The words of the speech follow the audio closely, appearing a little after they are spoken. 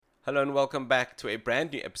Hello and welcome back to a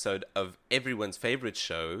brand new episode of everyone's favorite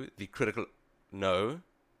show,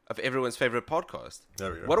 of everyone's favorite podcast.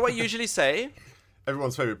 There we go. What do I usually say?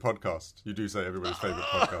 Everyone's favourite podcast. You do say everybody's favourite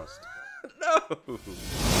podcast. No.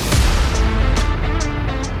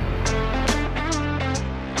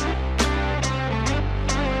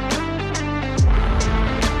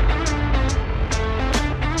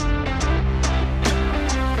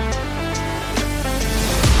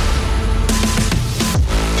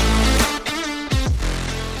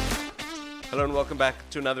 Hello and welcome back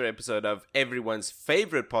to another episode of everyone's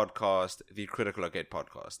favorite podcast, the Critical Arcade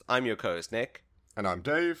Podcast. I'm your co-host, Nick. And I'm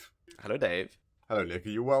Dave. Hello, Dave. Hello, Nick. Are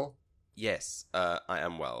you well? Yes, I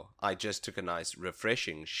am well. I just took a nice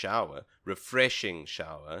refreshing shower,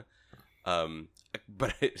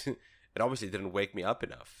 but it obviously didn't wake me up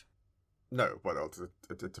enough. No, well,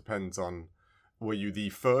 it depends on, were you the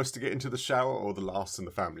first to get into the shower or the last in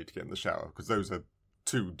the family to get in the shower? Because those are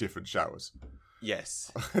two different showers.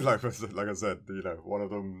 Yes. like I said, you know, one of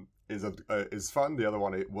them is fun, the other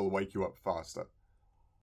one it will wake you up faster.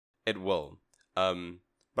 It will.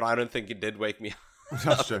 But I don't think it did wake me up.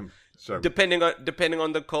 That's shame. Depending on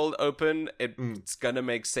the cold open, it's gonna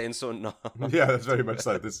make sense or not. Yeah, that's very much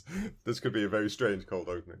so. This could be a very strange cold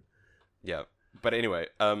opening. Yeah. But anyway,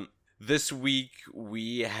 this week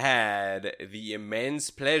we had the immense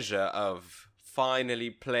pleasure of finally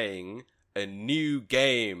playing a new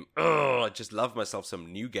game. Oh, I just love myself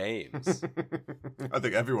some new games. I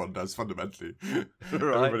think everyone does, fundamentally. Right.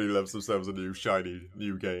 Everybody loves themselves a new, shiny,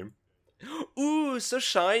 new game. Ooh, so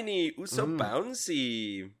shiny. Ooh, so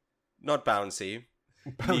bouncy. Not bouncy.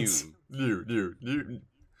 New.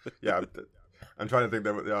 Yeah, I'm trying to think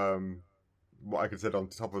what I could say on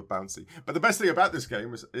top of bouncy. But the best thing about this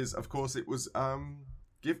game is of course, it was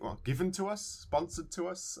given to us, sponsored to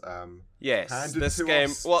us. Yes, this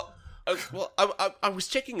game. Us. Well, I was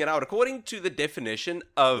checking it out. According to the definition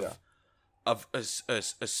of a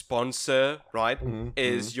sponsor, right,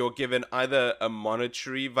 you're given either a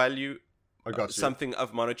monetary value, something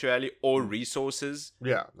of monetary value, or resources.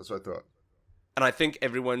 Yeah, that's what I thought. And I think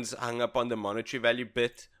everyone's hung up on the monetary value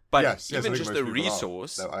bit. But yes, even just a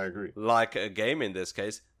resource, no, I agree. Like a game in this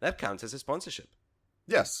case, that counts as a sponsorship.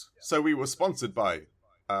 Yes, so we were sponsored by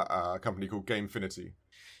a company called Gamefinity.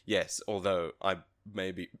 Yes, although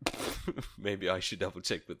maybe I should double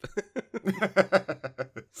check with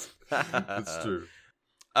That's true.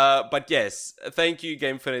 But yes, thank you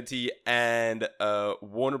Gamefinity and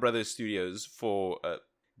Warner Brothers Studios for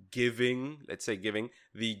giving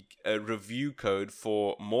the review code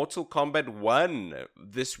for Mortal Kombat 1,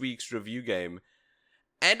 this week's review game.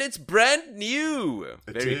 And it's brand new.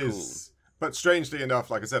 Very cool. But strangely enough,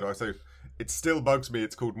 like I said, it still bugs me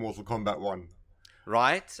it's called Mortal Kombat 1.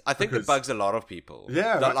 Right? I think it bugs a lot of people.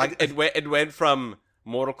 Yeah. Like it went from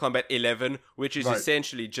Mortal Kombat 11, which is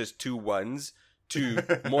essentially just two ones, to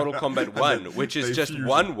Mortal Kombat 1, which is just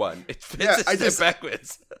one. It fits a step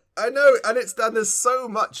backwards. I know, and there's so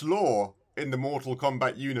much lore in the Mortal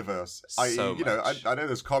Kombat universe. I know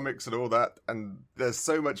there's comics and all that, and there's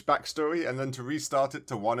so much backstory, and then to restart it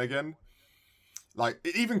to 1 again, like,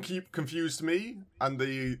 it even confused me. And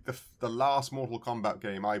the last Mortal Kombat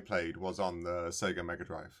game I played was on the Sega Mega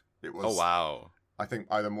Drive. It was, oh wow, I think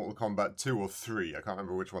either Mortal Kombat 2 or 3. I can't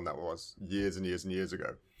remember which one that was. Years and years and years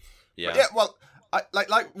ago. Yeah. But yeah, well,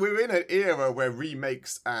 like we're in an era where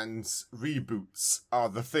remakes and reboots are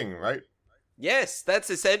the thing, right? Yes, that's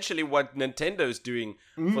essentially what Nintendo's doing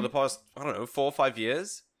for the past, 4 or 5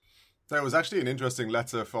 years. There was actually an interesting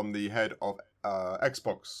letter from the head of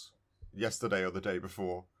Xbox yesterday or the day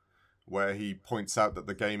before, where he points out that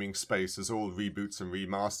the gaming space is all reboots and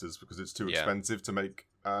remasters because it's too expensive to make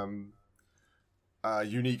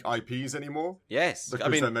unique IPs anymore. Yes,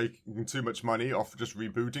 because they're making too much money off just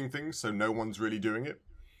rebooting things, so no one's really doing it.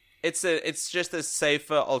 It's just a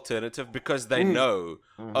safer alternative because they know,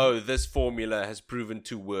 this formula has proven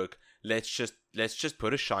to work. Let's just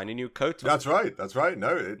put a shiny new coat on. That's right.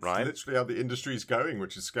 No, it's literally how the industry's going,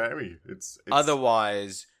 which is scary. It's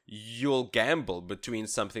Otherwise, you'll gamble between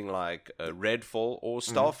something like Redfall or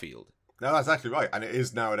Starfield. No, that's actually right. And it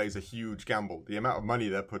is nowadays a huge gamble. The amount of money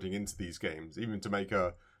they're putting into these games, even to make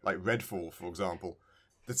like Redfall, for example,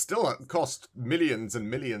 that still cost millions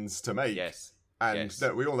and millions to make. Yes. And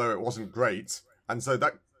we all know it wasn't great. And so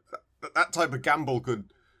that type of gamble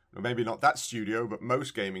could, maybe not that studio, but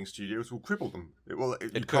most gaming studios will cripple them.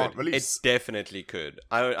 It can't release. It definitely could.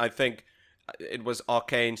 I think it was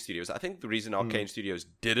Arcane Studios. I think the reason Arcane Studios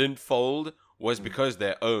didn't fold was because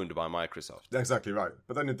they're owned by Microsoft. Exactly right.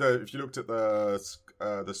 But then if you looked at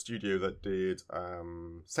the studio that did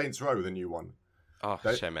Saints Row, the new one, Oh,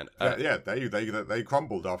 shame, man. They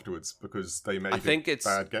crumbled afterwards because they made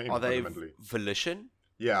bad games. Are they Volition?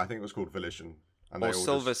 Yeah, I think it was called Volition. And or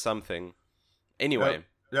Silver something. Anyway.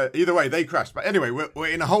 Yeah, either way, they crashed. But anyway, we're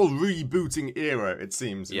in a whole rebooting era, it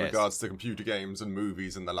seems, in regards to computer games and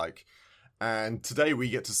movies and the like. And today we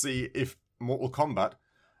get to see if Mortal Kombat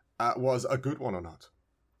was a good one or not.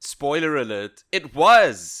 Spoiler alert, it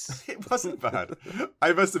was! It wasn't bad,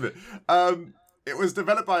 I must admit. It was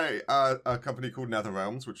developed by a company called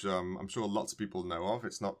NetherRealms, which I'm sure lots of people know of.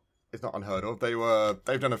 It's not unheard of.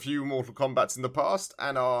 They've done a few Mortal Kombats in the past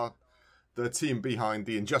and are the team behind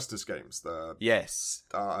the Injustice games. Correct.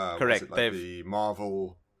 The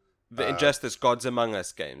Marvel, the Injustice Gods Among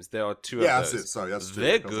Us games. There are two of those. Yeah, that's it. Sorry, that's true.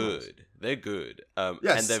 They're good. They're good.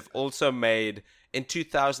 Yes. And they've also made in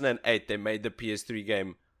 2008 they made the PS3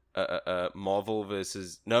 game Marvel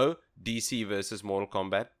versus DC versus Mortal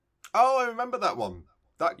Kombat. Oh, I remember that one.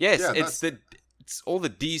 It's all the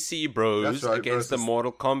DC bros against the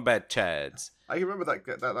Mortal Kombat chads. I remember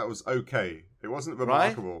that was okay. It wasn't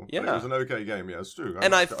remarkable, right? Yeah. But it was an okay game. Yeah, it's true.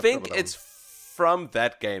 I think it's from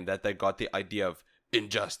that game that they got the idea of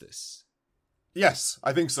Injustice. Yes,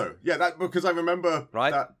 I think so. Yeah, because I remember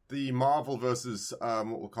that the Marvel versus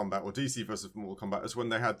Mortal Kombat or DC versus Mortal Kombat is when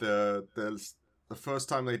they had the first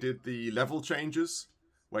time they did the level changes.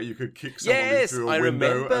 Where you could kick someone through a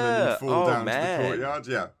window and then you'd fall down to the courtyard.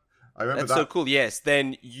 Yeah, I remember That's so cool. Yes,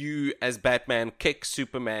 then you as Batman kick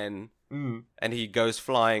Superman and he goes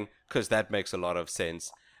flying because that makes a lot of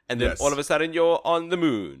sense. And then all of a sudden you're on the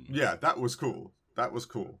moon. Yeah, that was cool.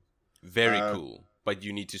 Very cool. But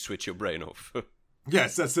you need to switch your brain off.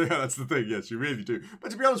 Yes, that's the thing. Yes, you really do. But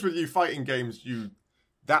to be honest with you, fighting games,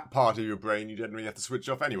 that part of your brain you generally have to switch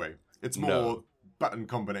off anyway. It's more button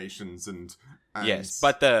combinations and yes,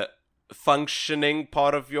 but the functioning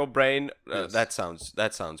part of your brain that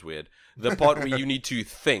sounds weird. The part where you need to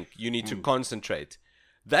think, you need to concentrate,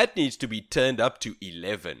 that needs to be turned up to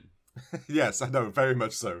 11. Yes, I know, very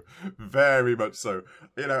much so.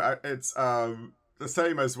 You know, it's the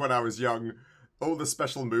same as when I was young. All the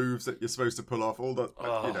special moves that you're supposed to pull off,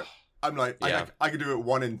 I'm like, I can do it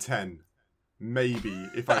 1 in 10. Maybe,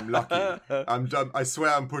 if I'm lucky. I'm done. I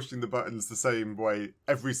swear I'm pushing the buttons the same way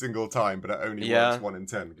every single time, but it only works 1 in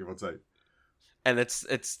 10, give or take. And it's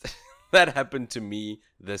that happened to me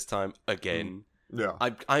this time again. Yeah.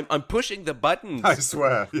 I'm pushing the buttons. I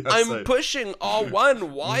swear. Yes, I'm pushing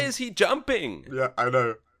R1. Why is he jumping? Yeah, I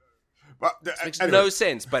know. Well, makes no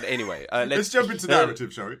sense, but anyway. Let's jump into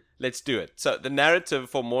narrative, shall we? Let's do it. So the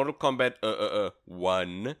narrative for Mortal Kombat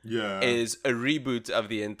 1 is a reboot of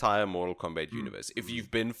the entire Mortal Kombat universe. If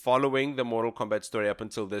you've been following the Mortal Kombat story up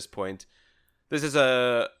until this point, this is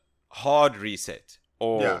a hard reset.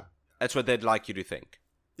 Or that's what they'd like you to think.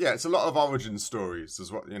 Yeah, it's a lot of origin stories,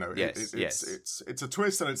 is what, you know. Yes. It's a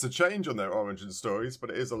twist and it's a change on their origin stories,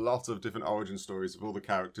 but it is a lot of different origin stories of all the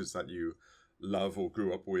characters that you love or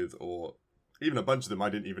grew up with, or even a bunch of them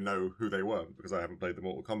I didn't even know who they were because I haven't played the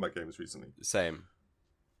Mortal Kombat games recently. Same.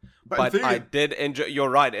 But I did enjoy.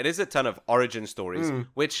 You're right. It is a ton of origin stories,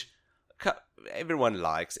 which everyone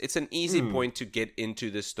likes. It's an easy point to get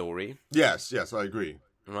into the story. Yes, I agree.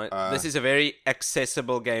 Right. This is a very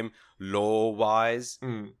accessible game, lore-wise,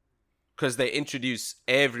 because they introduce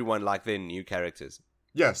everyone like they're new characters.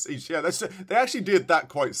 Yes, they actually did that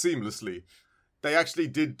quite seamlessly. They actually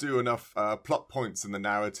did do enough plot points in the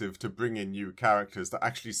narrative to bring in new characters that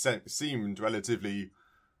actually seemed relatively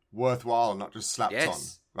worthwhile, not just slapped on.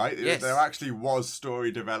 Right? Yes. There actually was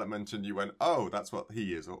story development, and you went, "Oh, that's what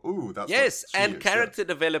he is," or "Ooh, that's what she and is." Character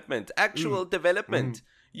development, actual development.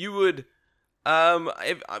 You would,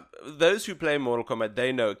 if those who play Mortal Kombat,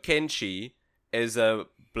 they know Kenshi is a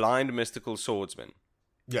blind mystical swordsman.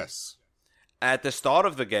 Yes. At the start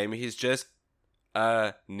of the game, he's just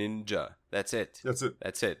a ninja. That's it.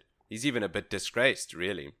 He's even a bit disgraced,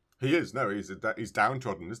 really. He is. No, he's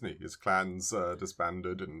downtrodden, isn't he? His clan's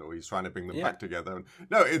disbanded, or he's trying to bring them back together.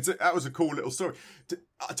 No, that was a cool little story.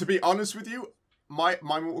 To be honest with you, my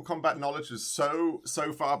Mortal Kombat knowledge is so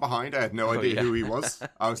far behind. I had no idea who he was.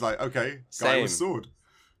 I was like, okay, guy with sword.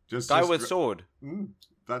 Guy with sword.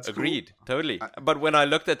 That's agreed. Cool. Totally. But when I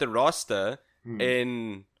looked at the roster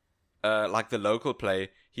in like the local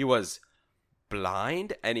play, he was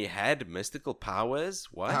blind and he had mystical powers.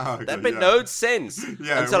 What? That made no sense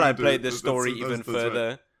until I played the story even further.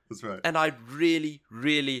 Right. That's right. And I really,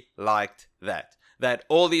 really liked that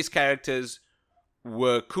all these characters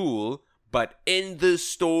were cool, but in the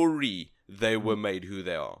story they were made who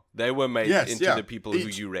they are. They were made into the people who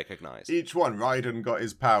you recognize. Each one, Raiden got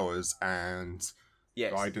his powers, and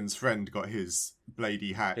Raiden's friend got his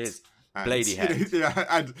bladey hat. Bladey hat.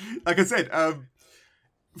 And like I said,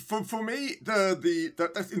 For me, the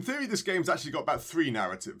in theory, this game's actually got about 3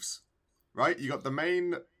 narratives, right? You got the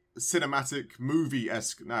main cinematic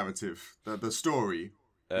movie-esque narrative, the story.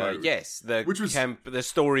 Yes, the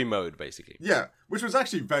story mode, basically. Yeah, which was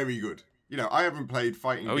actually very good. You know, I haven't played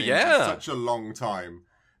fighting games in such a long time.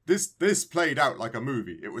 This played out like a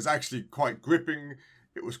movie. It was actually quite gripping.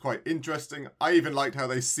 It was quite interesting. I even liked how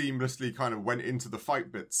they seamlessly kind of went into the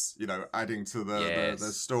fight bits, you know, adding to the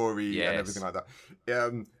story and everything like that.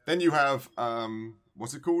 Then you have,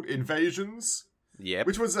 what's it called? Invasions? Yep,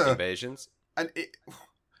 which was Invasions. And it...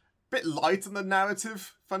 bit light on the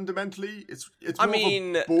narrative, fundamentally. It's more of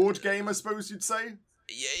a board game, I suppose you'd say.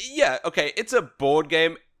 Yeah, okay. It's a board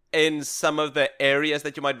game in some of the areas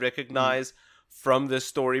that you might recognize from the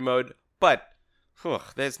story mode, but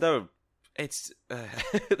there's no... It's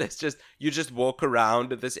there's just you just walk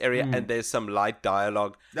around this area and there's some light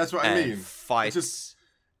dialogue. That's what I mean. Fights.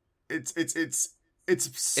 It's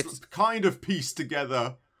kind of pieced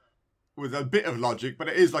together with a bit of logic, but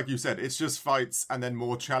it is like you said. It's just fights and then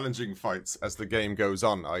more challenging fights as the game goes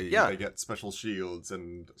on. They get special shields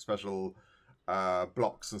and special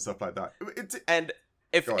blocks and stuff like that. And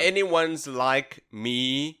if anyone's like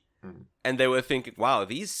me, and they were thinking, "Wow,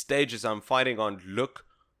 these stages I'm fighting on look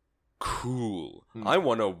cool. I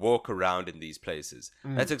want to walk around in these places."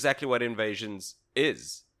 That's exactly what Invasions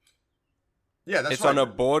is. Yeah, that's it's right. on a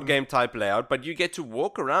board game type layout, but you get to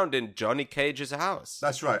walk around in Johnny Cage's house.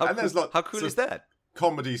 That's right. How cool is that?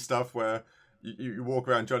 Comedy stuff where you walk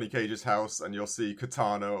around Johnny Cage's house and you'll see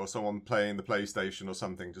Katana or someone playing the PlayStation or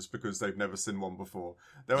something just because they've never seen one before.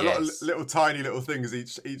 There were a lot of little tiny little things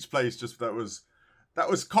each place just that was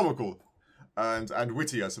comical and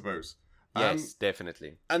witty, I suppose. Yes,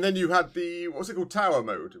 definitely. And then you had what's it called? Tower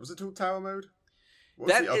mode. Was it called Tower mode?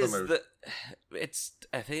 What's the other mode?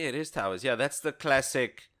 I think it is towers. Yeah, that's the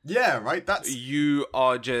classic. Yeah, right. You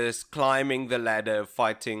are just climbing the ladder,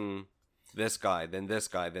 fighting this guy, then this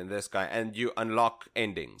guy, then this guy, and you unlock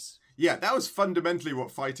endings. Yeah, that was fundamentally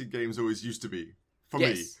what fighting games always used to be for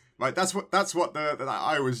me. Right, that's what that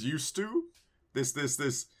I was used to.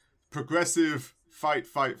 This progressive fight,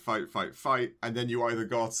 and then you either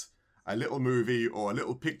got a little movie or a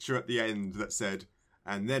little picture at the end that said,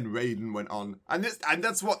 and then Raiden went on. And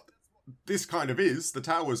that's what this kind of is. The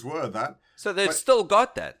towers were that. So they've still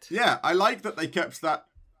got that. Yeah, I like that they kept that,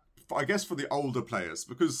 I guess, for the older players,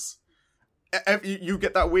 because you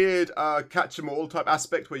get that weird catch-em-all type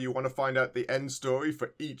aspect where you want to find out the end story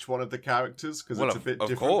for each one of the characters, because it's a bit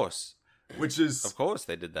different. Of course. Of course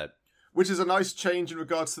they did that. Which is a nice change in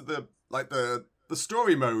regards to the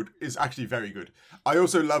story mode is actually very good. I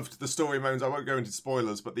also loved the story modes. I won't go into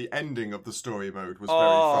spoilers, but the ending of the story mode was very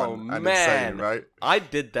fun and insane, right? I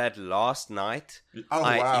did that last night. Oh,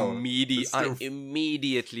 wow. I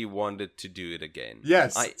immediately wanted to do it again.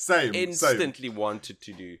 Yes, I instantly wanted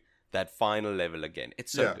to do that final level again.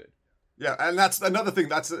 It's so good. Yeah, and that's another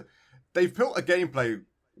thing. They've built a gameplay.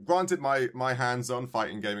 Granted, my hands-on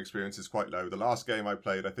fighting game experience is quite low. The last game I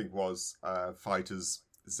played, I think, was Fighters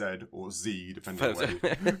Z or Z, depending on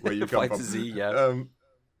where you come from. Z, yeah.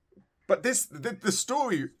 But the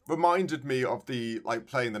story reminded me of playing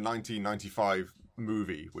the 1995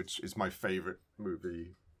 movie, which is my favorite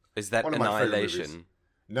movie. Is that Annihilation?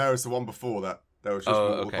 No, it's the one before that. There was just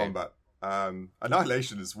Mortal Kombat.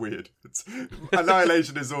 Annihilation is weird.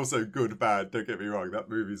 Annihilation is also good, bad. Don't get me wrong. That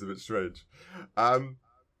movie's a bit strange.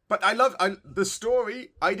 But I love the story.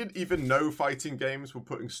 I didn't even know fighting games were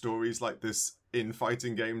putting stories like this in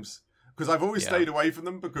fighting games, because I've always stayed away from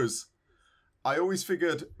them, because I always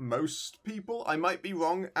figured most people, I might be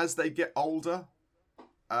wrong, as they get older,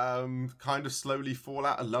 kind of slowly fall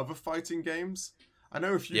out of love of fighting games. I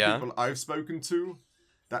know a few people I've spoken to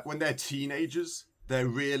that when they're teenagers, they're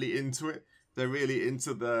really into it. They're really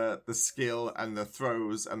into the skill and the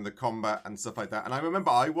throws and the combat and stuff like that. And I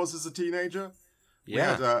remember I was as a teenager. We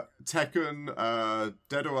had Tekken,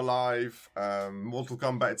 Dead or Alive, Mortal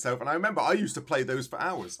Kombat itself. And I remember I used to play those for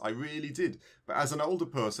hours. I really did. But as an older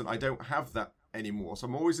person, I don't have that anymore. So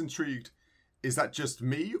I'm always intrigued. Is that just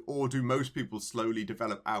me, or do most people slowly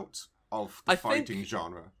develop out of the fighting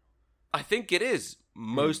genre? I think it is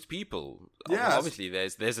most people. Yeah. Obviously,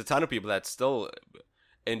 there's a ton of people that still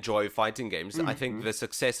enjoy fighting games. I think the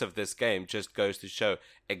success of this game just goes to show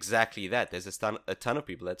exactly that. There's a ton of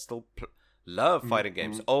people that still love fighting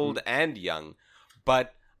games, old and young.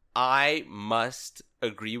 But I must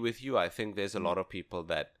agree with you. I think there's a lot of people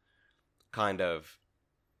that kind of,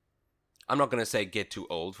 I'm not going to say get too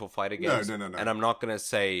old for fighting games. No. And I'm not going to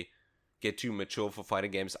say get too mature for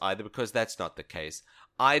fighting games either, because that's not the case.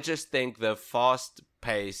 I just think the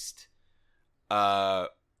fast-paced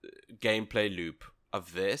gameplay loop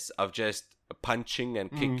this, of just punching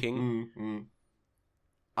and kicking,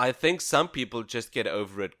 I think some people just get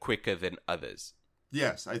over it quicker than others.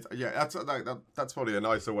 Yes, that's probably a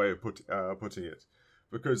nicer way of putting it,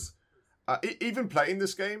 because even playing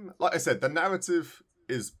this game, like I said, the narrative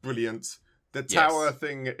is brilliant. The tower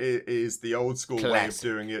thing is the old school way of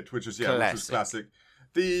doing it, which was classic.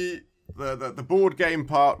 The board game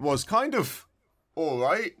part was kind of all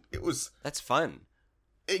right. That's fun.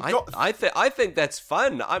 I think that's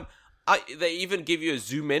fun. They even give you a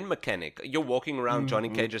zoom in mechanic. You're walking around Johnny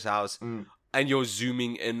Cage's house and you're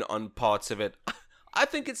zooming in on parts of it. I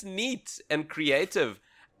think it's neat and creative.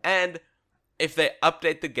 And if they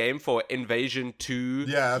update the game for Invasion 2,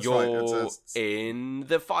 you're in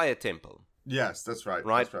the Fire Temple. Yes, that's right.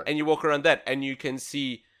 Right? That's right. And you walk around that and you can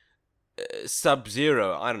see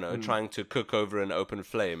Sub-Zero, I don't know, trying to cook over an open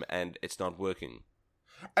flame and it's not working.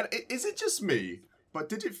 And is it just me, but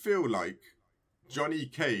did it feel like Johnny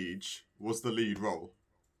Cage was the lead role?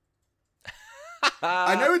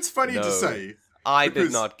 I know it's funny to say. I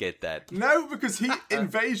did not get that. No, because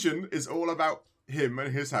Invasion is all about him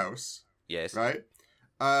and his house. Yes. Right?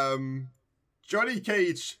 Johnny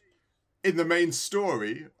Cage, in the main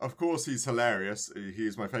story, of course he's hilarious.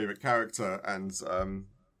 He's my favourite character, and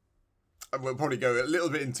we'll probably go a little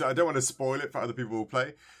bit into... I don't want to spoil it for other people who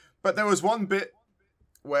play. But there was one bit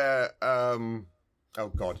where... oh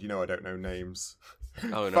God, I don't know names.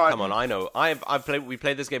 Oh no, come on, I know. We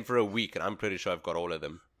played this game for a week and I'm pretty sure I've got all of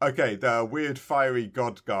them. Okay, the weird fiery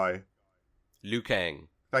god guy. Liu Kang.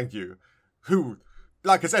 Thank you. Who,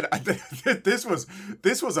 like I said, this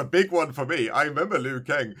was a big one for me. I remember Liu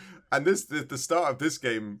Kang, and the start of this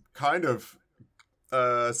game kind of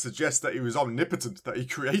suggests that he was omnipotent, that he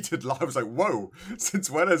created life. I was like, whoa, since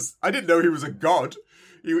when I didn't know he was a god.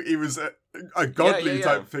 He was a godly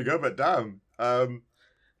type figure, but damn.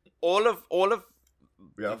 All of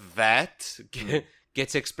that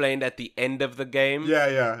gets explained at the end of the game.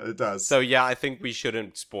 Yeah, it does. So I think we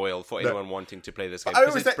shouldn't spoil for anyone wanting to play this game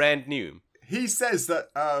because it's brand new. He says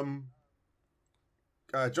that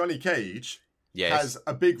Johnny Cage has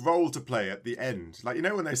a big role to play at the end. Like,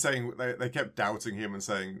 when they're saying they kept doubting him and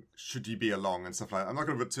saying, should he be along and stuff like that. I'm not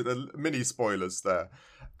going to put to the mini spoilers there.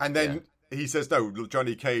 And then he says, no,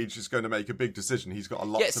 Johnny Cage is going to make a big decision. He's got a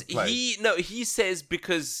lot to play. He says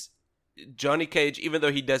because Johnny Cage, even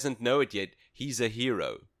though he doesn't know it yet, he's a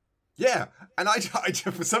hero. Yeah, and I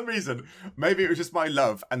for some reason, maybe it was just my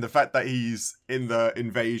love and the fact that he's in the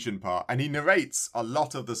invasion part, and he narrates a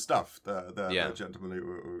lot of the stuff, the gentleman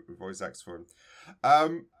who voice acts for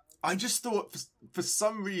him. I just thought, for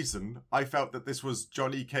some reason, I felt that this was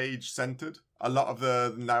Johnny Cage centered. A lot of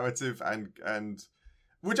the narrative and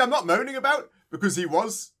which I'm not moaning about, because he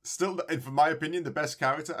was still, for my opinion, the best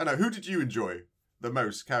character. I know, who did you enjoy the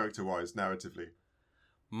most character-wise, narratively?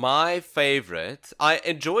 My favorite, I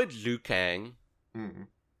enjoyed Liu Kang. Mm-hmm.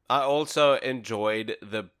 I also enjoyed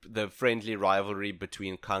the friendly rivalry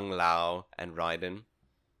between Kung Lao and Raiden.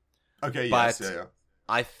 Okay, but yes, yeah.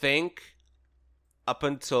 I think up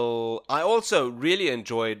until... I also really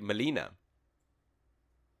enjoyed Melina.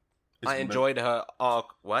 I enjoyed her arc...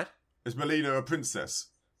 What? Is Melina a princess?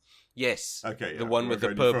 Yes. Okay, the one with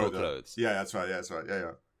the purple clothes. Yeah, that's right,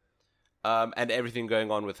 yeah. And everything going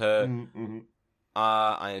on with her. Mm-hmm.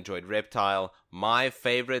 I enjoyed Reptile. My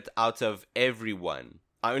favorite out of everyone,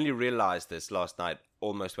 I only realized this last night,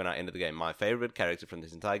 almost when I ended the game. My favorite character from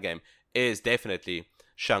this entire game is definitely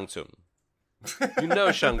Shang Tsung. You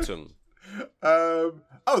know Shang Tsung. The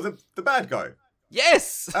bad guy.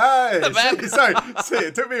 Yes! Hey, sorry,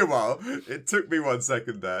 it took me a while. It took me 1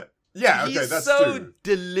 second there. Yeah, okay, that's so true. He's so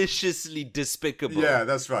deliciously despicable. Yeah,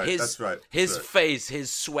 that's right, His face,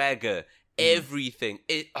 his swagger, everything.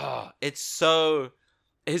 It's so...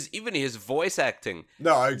 Even his voice acting.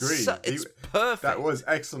 No, I agree. It's perfect. That was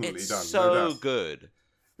excellently done. So good.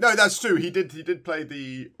 No, that's true. He did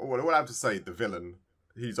play what I have to say, the villain.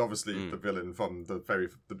 He's obviously the villain from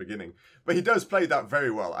the beginning, but he does play that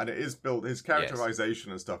very well, and it is built. His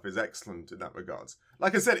characterization and stuff is excellent in that regards.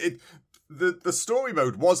 Like I said, the story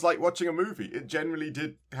mode was like watching a movie. It generally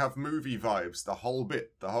did have movie vibes. The whole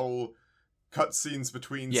bit, the whole cutscenes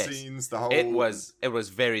between scenes, the whole. It was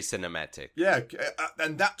very cinematic. Yeah,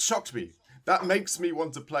 and that shocked me. That makes me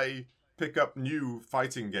want to pick up new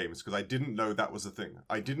fighting games, because I didn't know that was a thing.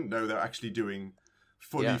 I didn't know they're actually doing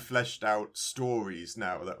fully fleshed out stories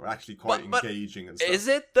now that are actually quite engaging and stuff. Is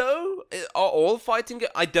it though? Are all fighting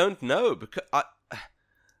games? I don't know, because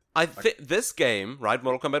I think this game, right,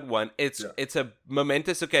 Mortal Kombat 1, it's a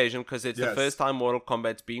momentous occasion because it's the first time Mortal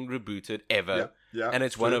Kombat's being rebooted ever. Yeah, and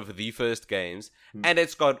it's one of the first games. And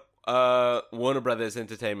it's got Warner Brothers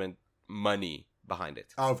Entertainment money behind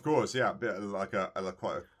it. Oh, of course, yeah, like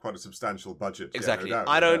quite a substantial budget. Exactly. Yeah, no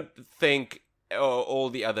doubt, I don't think all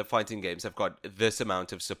the other fighting games have got this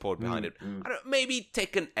amount of support behind it. Maybe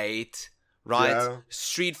Tekken 8, right? Yeah.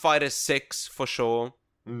 Street Fighter 6 for sure.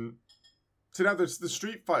 So now the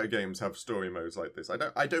Street Fighter games have story modes like this.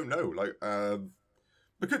 I don't know, like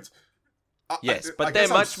because but they're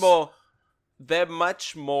much more. They're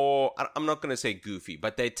much more. I'm not going to say goofy,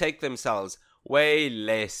 but they take themselves way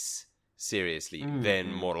less seriously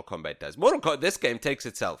than Mortal Kombat does. This game takes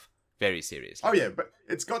itself very seriously. Oh yeah, but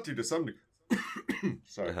it's got to some degree.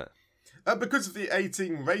 Sorry, because of the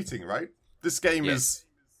 18 rating, right? This game is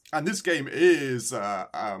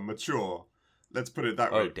mature. Let's put it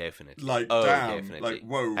that way. Oh, definitely. Like, damn. Definitely. Like,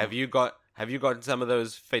 whoa. Have you got some of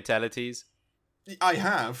those fatalities? I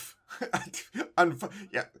have. And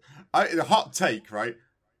a hot take, right?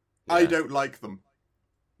 Yeah. I don't like them.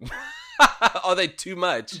 Are they too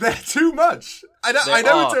much? They're too much.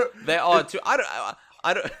 They are too.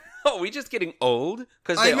 I don't. Are we just getting old?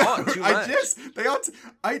 Because they are too much. They are.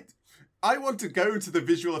 I want to go to the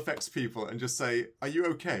visual effects people and just say, "Are you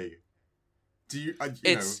okay? Do you?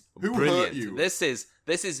 It's who brilliant. hurt you?" This is.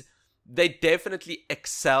 They definitely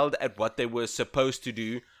excelled at what they were supposed to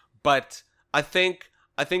do, but I think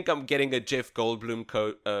I'm getting a Jeff Goldblum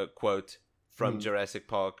quote from Jurassic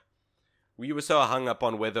Park. We were so hung up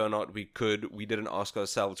on whether or not we didn't ask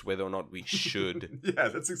ourselves whether or not we should. Yeah,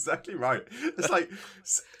 that's exactly right. It's like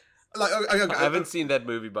I haven't seen that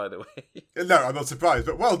movie, by the way. No, I'm not surprised,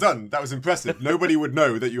 but well done. That was impressive. Nobody would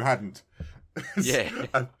know that you hadn't. Yeah.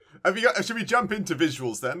 Should we jump into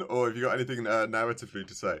visuals then, or have you got anything narratively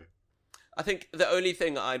to say? I think the only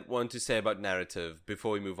thing I'd want to say about narrative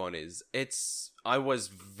before we move on is I was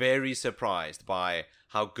very surprised by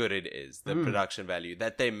how good it is, the production value,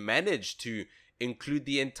 that they managed to include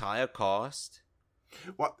the entire cast.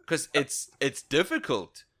 What? Because it's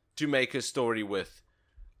difficult to make a story with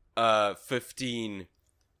 15,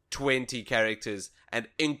 20 characters and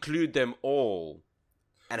include them all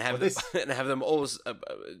and have them all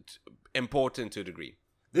important to a degree.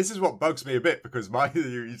 This is what bugs me a bit, because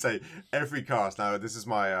you say every cast. Now, this is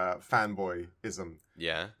my fanboyism.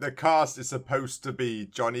 Yeah. The cast is supposed to be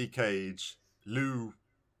Johnny Cage, Liu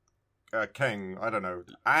Kang, I don't know,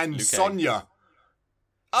 and Sonya.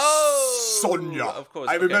 Oh, Sonya. Of course.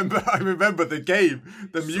 I remember the game.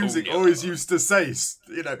 The music Sonya. always used to say,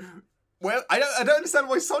 well, I don't understand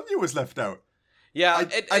why Sonya was left out. Yeah,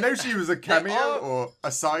 I know she was a cameo or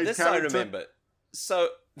a side character. I remember. So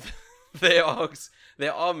there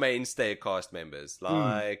are mainstay cast members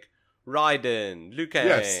like Raiden, Liu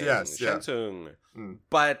Kang, Shang Tsung,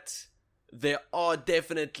 but there are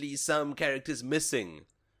definitely some characters missing.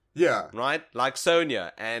 Yeah, right, like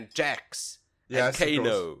Sonya and Jax and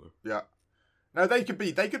Kano. Yeah. Now they could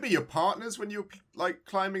be your partners when you're like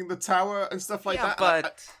climbing the tower and stuff like that.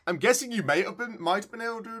 But I'm guessing you might have been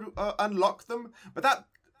able to unlock them, but that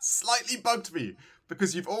slightly bugged me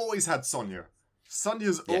because you've always had Sonya.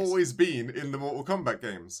 Sonya's always been in the Mortal Kombat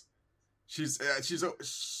games. She's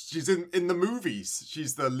in the movies.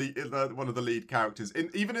 She's the lead, one of the lead characters.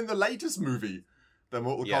 Even in the latest movie, the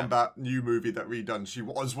Mortal Kombat new movie that redone, she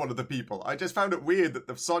was one of the people. I just found it weird that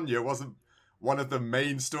the Sonya wasn't one of the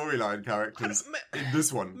main storyline characters in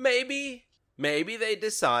this one. Maybe they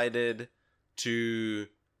decided to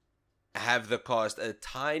have the cast a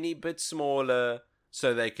tiny bit smaller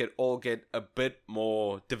so they could all get a bit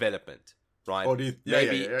more development, right?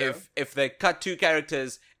 If they cut 2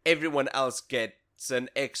 characters, everyone else gets an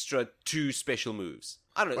extra 2 special moves.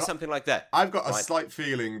 I don't know, something like that. I've got a slight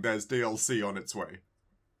feeling there's DLC on its way.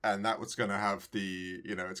 And that was going to have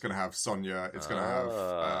it's going to have Sonya, it's going to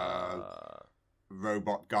have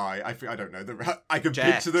robot guy. I don't know. I can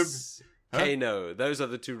Jax, picture them. Kano, those are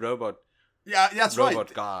the 2 robot. Yeah, that's robot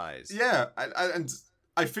right. guys. Yeah, and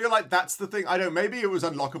I feel like that's the thing. I don't know, maybe it was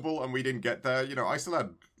unlockable and we didn't get there. I still had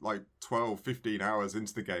like 12, 15 hours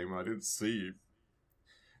into the game and I didn't see.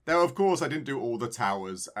 Now, of course, I didn't do all the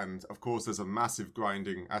towers, and of course, there's a massive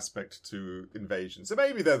grinding aspect to Invasion. So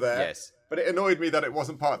maybe they're there. Yes. But it annoyed me that it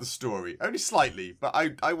wasn't part of the story. Only slightly. But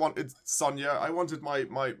I wanted Sonya. I wanted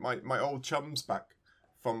my old chums back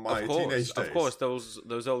from my teenage days. Of course,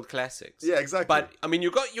 those old classics. Yeah, exactly. But I mean, you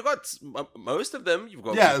got most of them. You've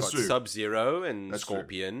got Sub-Zero and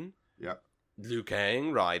Scorpion. True. Yeah. Liu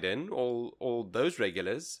Kang, Raiden, all those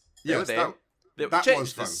regulars. Yes, that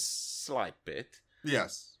was fun. A slight bit.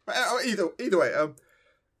 Yes. But either way,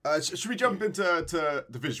 should we jump into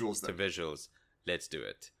the visuals then? The visuals. Let's do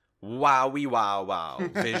it. Wowie wow.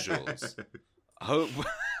 Visuals.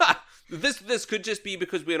 This could just be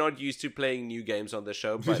because we're not used to playing new games on the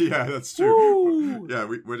show. But yeah, that's true. Yeah,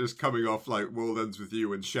 we're just coming off like World Ends With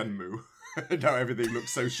You and Shenmue. Now everything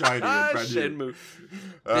looks so shiny and brand new.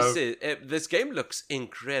 Shenmue. This game looks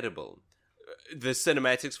incredible. The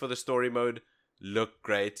cinematics for the story mode look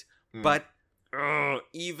great, but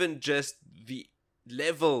even just the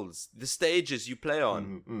levels, the stages you play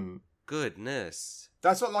on, goodness.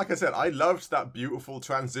 That's what, like I said, I loved that beautiful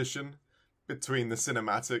transition between the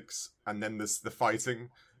cinematics and then the fighting.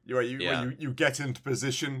 When you get into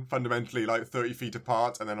position fundamentally like 30 feet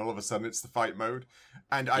apart, and then all of a sudden it's the fight mode.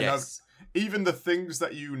 And I love even the things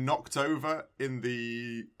that you knocked over in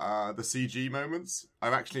the CG moments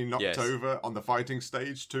are actually knocked over on the fighting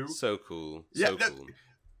stage too. So cool. Cool.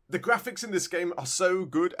 The graphics in this game are so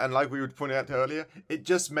good, and like we were pointing out earlier, it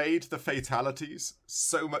just made the fatalities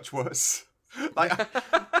so much worse. Like,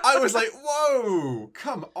 I was like, whoa,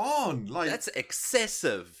 come on. Like, that's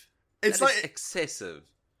excessive. It's that like is excessive.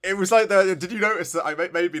 It was like did you notice that I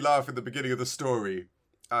made me laugh in the beginning of the story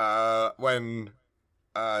when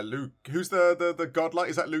Luke, who's the godlike,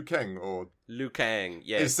 is that Liu Kang or Liu Kang?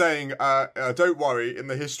 Yes, is saying, "Don't worry, in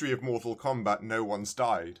the history of Mortal Kombat, no one's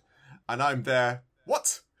died," and I'm there.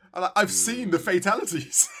 What? I've seen the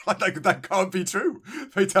fatalities. like that can't be true.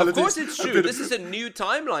 Fatalities. Of course, it's true. This is a new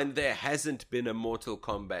timeline. There hasn't been a Mortal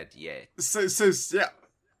Kombat yet. So yeah.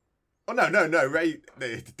 Oh no. Ray,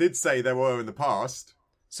 they did say there were in the past.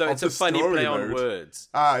 So it's a funny play on words.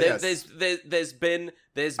 Yes. There's been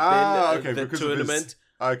the tournament.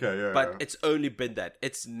 Okay, but it's only been that.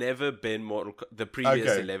 It's never been the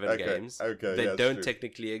previous 11 games. They don't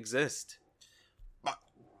technically exist.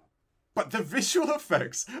 But the visual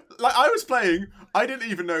effects, like I was playing, I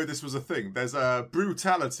didn't even know this was a thing. There's a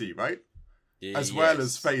brutality, right? As well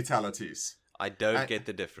as fatalities. I don't get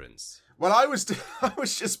the difference. Well, I was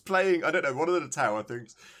just playing, I don't know, one of the tower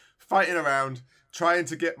things, fighting around, trying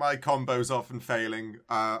to get my combos off and failing.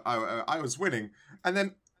 I was winning, and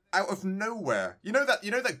then out of nowhere, you know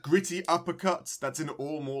that gritty uppercut that's in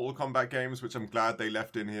all Mortal Kombat games, which I'm glad they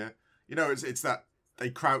left in here. You know, it's that they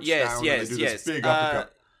crouch down and they do this big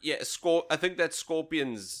uppercut. Yeah, I think that's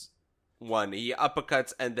Scorpion's one. He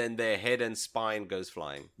uppercuts and then their head and spine goes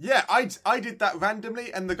flying. Yeah, I did that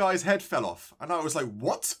randomly and the guy's head fell off. And I was like,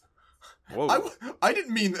 what? Whoa. I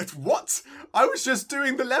didn't mean that. What? I was just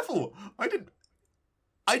doing the level. I didn't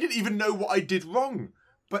even know what I did wrong.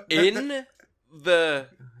 But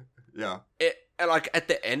like at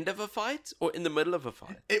the end of a fight or in the middle of a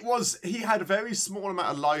fight? He had a very small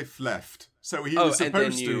amount of life left. So he was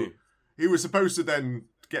supposed to then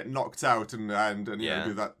get knocked out and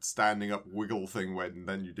do that standing up wiggle thing when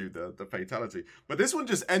then you do the fatality. But this one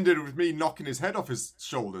just ended with me knocking his head off his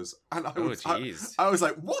shoulders, and I was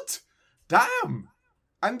like, what? Damn!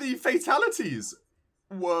 And the fatalities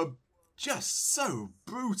were just so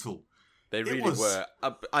brutal. They really were.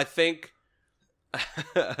 I think.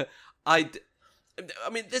 I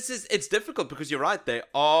mean, it's difficult because you're right. They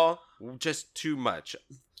are just too much.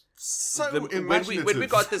 When we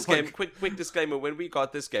got this game, quick disclaimer, when we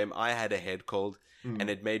got this game, I had a head cold and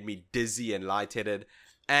it made me dizzy and lightheaded.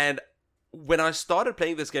 And when I started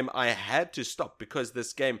playing this game, I had to stop because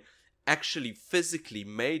this game actually physically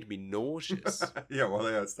made me nauseous.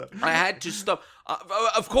 I had to stop.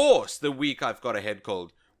 Of course, the week I've got a head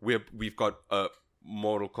cold, we've got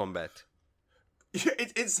Mortal Kombat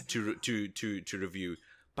to review.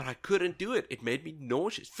 But I couldn't do it. It made me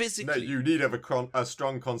nauseous physically. No, you need to have a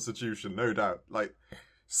strong constitution, no doubt. Like,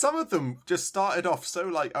 some of them just started off so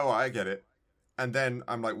like, oh, I get it. And then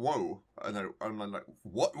I'm like, whoa. And then I'm like,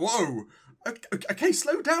 what? Whoa. Okay,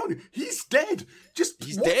 slow down. He's dead.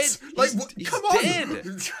 He's dead. Like, come on.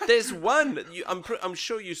 Dead. There's one. I'm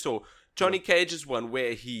sure you saw Johnny Cage's one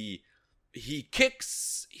where he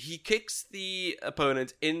kicks the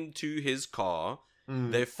opponent into his car.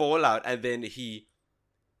 They fall out, and then he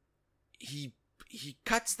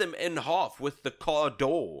cuts them in half with the car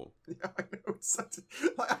door. Yeah,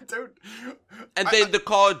 I know. Then the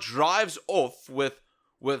car drives off with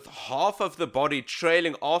half of the body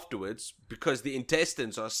trailing afterwards because the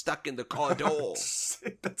intestines are stuck in the car door.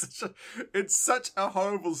 It's such a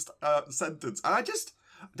horrible sentence. And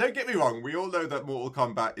don't get me wrong, we all know that Mortal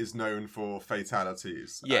Kombat is known for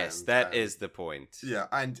fatalities. Yes, that is the point. Yeah,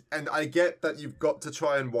 and I get that you've got to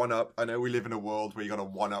try and one-up. I know we live in a world where you got to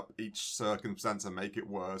one-up each circumstance and make it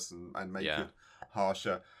worse and make it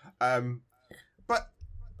harsher. But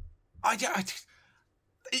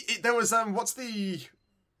there was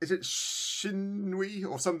is it Shinui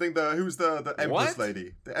or something? Who's the Empress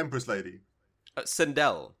lady? The Empress lady.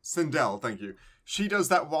 Sindel. Sindel, thank you. She does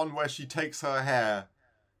that one where she takes her hair,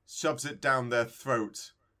 shoves it down their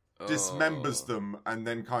throat, dismembers them and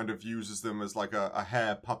then kind of uses them as like a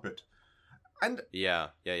hair puppet. And yeah.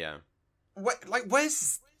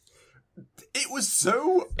 Where's it was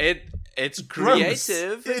so it's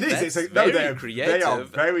creative. It is. It's very creative. They are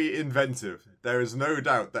very inventive. There is no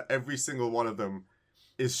doubt that every single one of them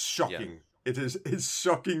is shocking. Yeah. It's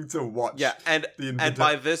shocking to watch. Yeah, and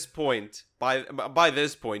by this point,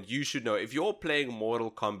 you should know, if you're playing Mortal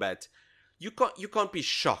Kombat, you can't be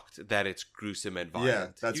shocked that it's gruesome and violent. Yeah,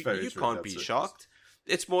 that's very true. You can't be shocked.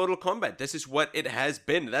 It's Mortal Kombat. This is what it has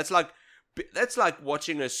been. That's like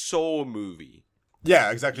watching a Saw movie.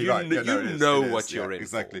 Yeah, exactly right. You know what you're in.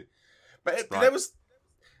 Exactly. But there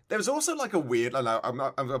was also like a weird. I know I'm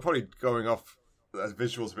probably going off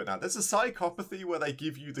visuals a bit now. There's a psychopathy where they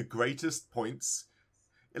give you the greatest points.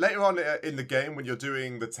 Later on in the game, when you're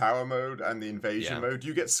doing the tower mode and the invasion mode,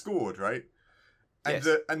 you get scored, right? And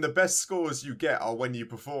the best scores you get are when you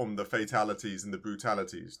perform the fatalities and the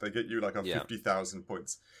brutalities. They get you like 50,000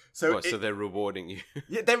 points. So they're rewarding you.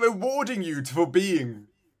 Yeah, they're rewarding you for being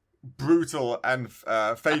brutal and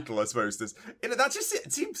fatal, I suppose.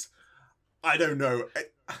 It seems. I don't know.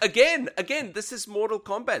 Again, this is Mortal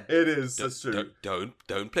Kombat. It is. That's true.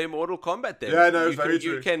 Don't play Mortal Kombat then. Yeah, no, it's very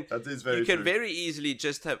true. That is very true. You can very easily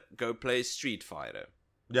just go play Street Fighter.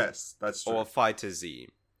 Yes, that's true. Or Fighter Z,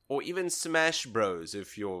 or even Smash Bros.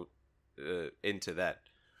 If you're into that.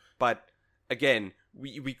 But again,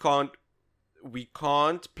 we can't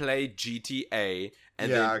play GTA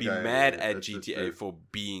and then be mad at GTA for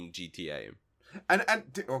being GTA. And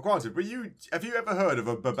granted, have you ever heard of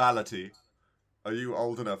a babality? Are you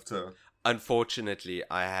old enough to? Unfortunately,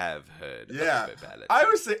 I have heard. Yeah, of babality. I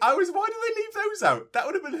was. Why did they leave those out? That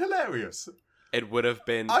would have been hilarious. It would have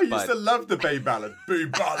been. I used to love the Bay ballad.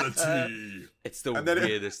 Babality. It's the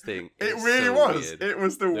weirdest thing. It really was. Weird. It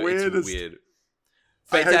was the weirdest. It's weird.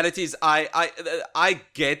 Fatalities. I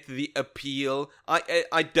get the appeal.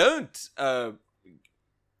 I don't.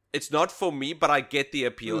 It's not for me, but I get the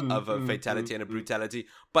appeal of a fatality and a brutality.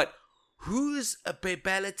 But who's a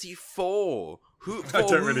babality for? Who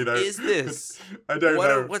really know. Is this? I don't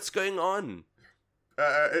know. What's going on?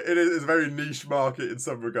 It is a very niche market in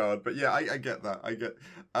some regard, but yeah, I get that.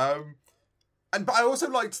 But I also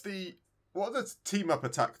liked what are the team up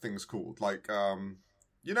attack things called? Like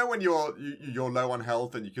you know when you're low on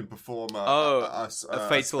health and you can perform a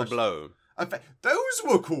fatal blow. Those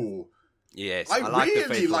were cool. Yes, I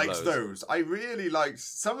really liked those. I really liked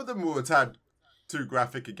some of them were a tad too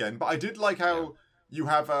graphic again, but I did like how you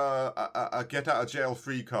have a get out of jail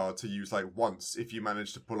free card to use like once if you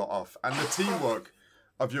manage to pull it off, and the teamwork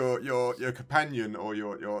of your companion or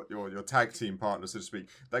your tag team partner, so to speak,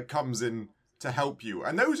 that comes in to help you,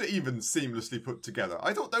 and those are even seamlessly put together.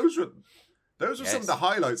 I thought those were some of the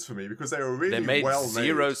highlights for me because they were really well made.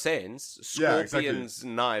 Zero sense. Scorpion's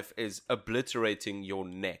knife is obliterating your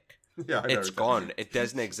neck. Yeah, it's gone. It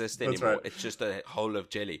doesn't exist anymore. Right. It's just a hole of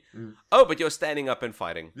jelly. Mm. Oh, but you're standing up and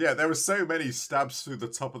fighting. Yeah, there were so many stabs through the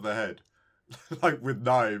top of the head, like with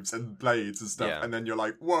knives and blades and stuff, and then you're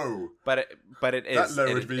like, "Whoa!" But it is that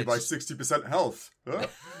lowered me by 60% health. Huh?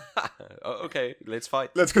 Okay, let's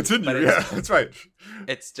fight. Let's continue. Yeah, that's right.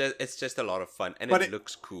 It's just a lot of fun, and it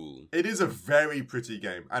looks cool. It is a very pretty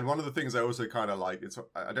game, and one of the things I also kind of like,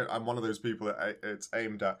 I'm one of those people that it's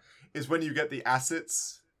aimed at, is when you get the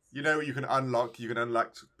assets. You know, you can unlock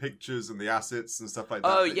pictures and the assets and stuff like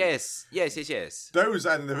that. Oh, yes. Those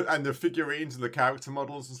and the figurines and the character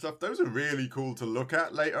models and stuff, those are really cool to look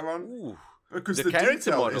at later on. Ooh. Because the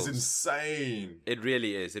character detail models is insane. It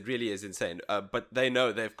really is insane. But they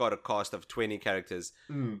know they've got a cast of 20 characters.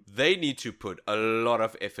 They need to put a lot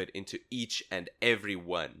of effort into each and every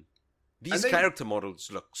one. These character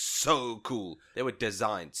models look so cool. They were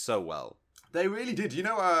designed so well. They really did. You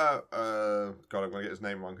know, God, I'm going to get his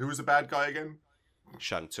name wrong. Who was the bad guy again?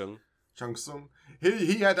 Shang Tsung.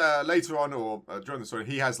 He had, later on, or during the story,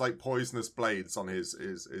 he has, like, poisonous blades on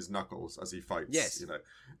his knuckles as he fights. Yes. You know.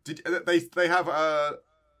 They have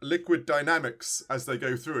liquid dynamics as they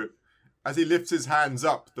go through it. As he lifts his hands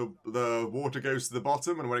up, the water goes to the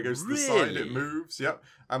bottom, and when it goes to the side, it moves. Yep.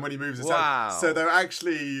 And when he moves his hand... So they're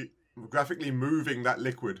actually... graphically moving that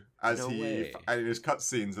liquid as in his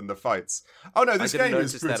cutscenes and the fights. Oh no, this game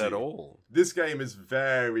is pretty. That at all. This game is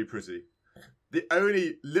very pretty. The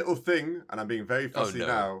only little thing, and I'm being very fussy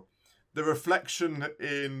now, the reflection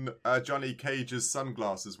in Johnny Cage's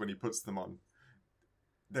sunglasses when he puts them on.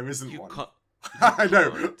 There isn't one. I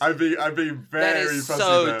know. I'm being very fussy.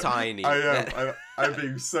 So there. tiny. I am. I'm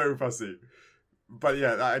being so fussy. But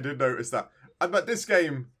yeah, I did notice that. But this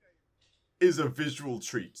game is a visual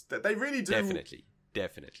treat. That they really do.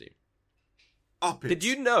 Definitely. Up it. Did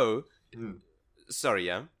you know? Sorry,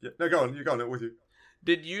 yeah? No, go on. You go on. I'm with you.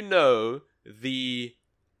 Did you know the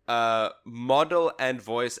model and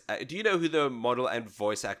voice... do you know who the model and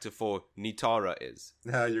voice actor for Nitara is?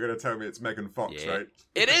 Yeah, you're going to tell me it's Megan Fox, right?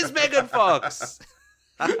 It is Megan Fox!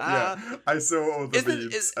 Yeah, I saw all the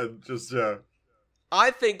memes and just, yeah.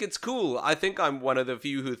 I think it's cool. I think I'm one of the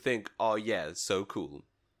few who think, oh yeah, so cool.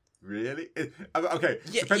 Really? Okay.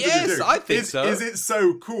 Yes, I think so. Is it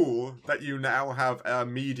so cool that you now have a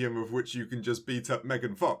medium of which you can just beat up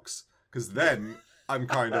Megan Fox? Because then I'm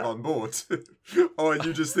kind of on board. Or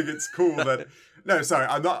you just think it's cool that... No, sorry,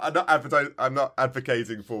 I'm not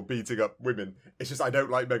advocating for beating up women. It's just I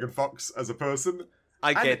don't like Megan Fox as a person.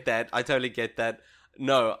 I get that. I totally get that.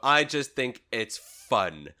 No, I just think it's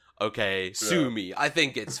fun. Okay, sue me. I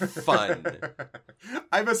think it's fun.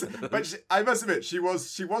 I must admit, she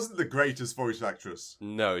wasn't the greatest voice actress.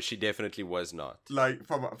 No, she definitely was not. Like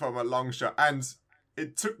from a long shot, and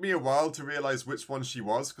it took me a while to realize which one she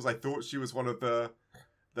was because I thought she was one of the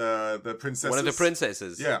princesses. One of the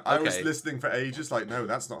princesses. Yeah, I was listening for ages. Like, no,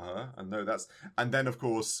 that's not her, and then of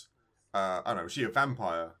course, I don't know, was she a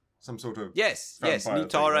vampire? Some sort of yes.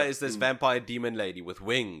 Nitara is this vampire demon lady with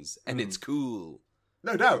wings, and it's cool.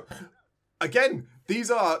 No. Again,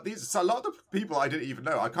 these are a lot of people I didn't even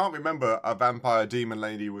know. I can't remember a vampire demon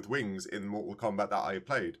lady with wings in Mortal Kombat that I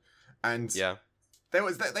played, and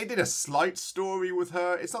they did a slight story with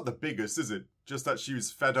her. It's not the biggest, is it? Just that she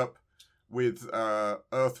was fed up with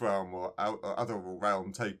Earthrealm or other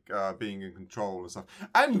realm being in control and stuff.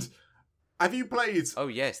 And have you played? Oh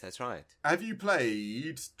yes, that's right. Have you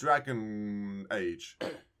played Dragon Age?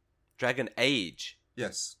 Dragon Age.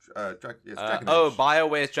 Yes, Dragon Age.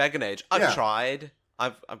 BioWare's Dragon Age. I've tried.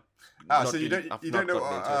 So you don't know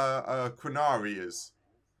what Quinari is?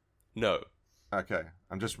 No. Okay,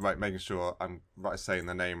 I'm just making sure I'm saying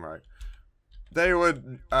the name right. They were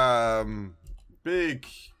big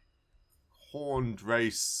horned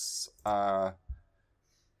race.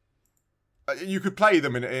 You could play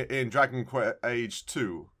them in Dragon Age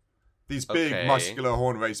 2. These big muscular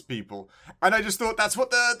horn race people, and I just thought that's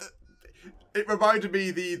what it reminded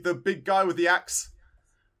me the big guy with the axe.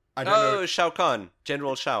 I don't know. Shao Kahn,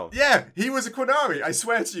 General Shao. Yeah, he was a Quinari. I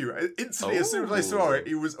swear to you. Instantly, as soon as I saw it,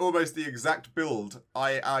 he was almost the exact build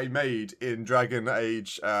I made in Dragon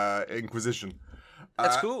Age Inquisition.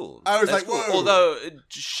 That's cool. I was That's like, cool. whoa. Although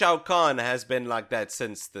Shao Kahn has been like that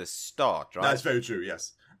since the start, right? That's very true.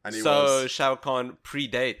 Yes. And Shao Kahn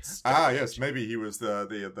predates. Yes, maybe he was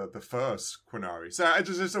the first Quinari. So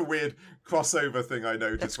it's just a weird crossover thing I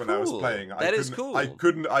noticed when I was playing. That is cool. I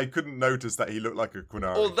couldn't notice that he looked like a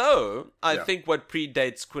Quinari. Although I think what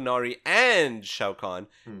predates Quinari and Shao Kahn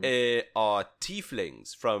are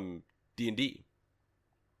tieflings from D&D.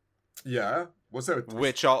 Yeah. What's that?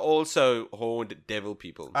 Which are also horned devil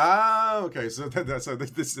people. Okay. So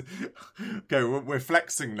this. Okay, we're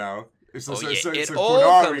flexing now. So Quinaris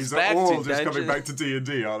are all just coming back to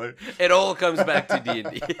D&D, are they? It all comes back to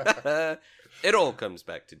D&D. It all comes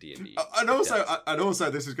back to D&D. And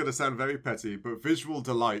also, this is going to sound very petty, but visual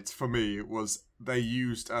delight for me was they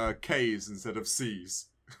used K's instead of C's.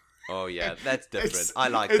 Oh yeah, that's different. I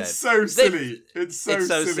like that. It's so silly. It's so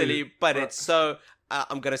silly, but it's so...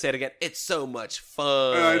 I'm going to say it again. It's so much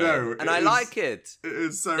fun. I know. And I like it. It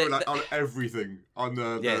is so on everything. On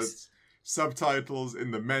the subtitles,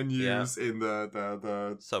 in the menus, in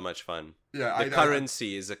the... So much fun. Yeah, the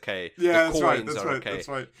currency is okay. Yeah, the coins are okay. That's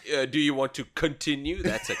right. Do you want to continue?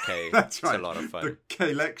 That's okay. That's right. It's a lot of fun. The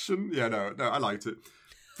collection? Yeah, no, I liked it.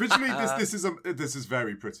 Visually, this is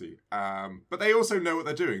very pretty. But they also know what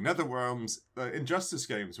they're doing. NetherRealm's Injustice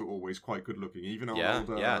games were always quite good looking, even on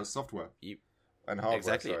old software. And hardware,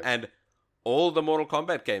 exactly. Sorry. And all the Mortal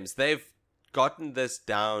Kombat games, they've gotten this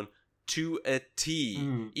down to a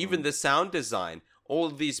T. Even the sound design, all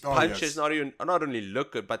these punches not only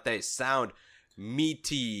look good, but they sound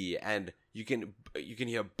meaty, and you can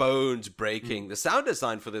hear bones breaking. The sound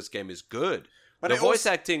design for this game is good. But the voice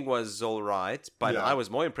acting was all right, but I was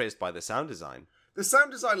more impressed by the sound design. The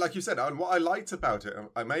sound design, like you said, and what I liked about it, and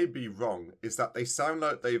I may be wrong, is that they sound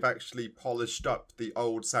like they've actually polished up the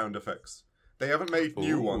old sound effects. They haven't made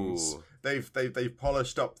new ones. They've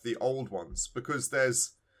polished up the old ones, because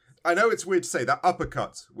there's... I know it's weird to say, that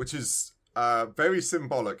uppercut, which is very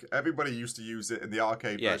symbolic. Everybody used to use it in the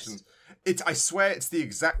arcade versions. I swear it's the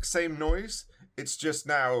exact same noise. It's just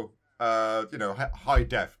now, high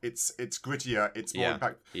def. It's grittier. It's more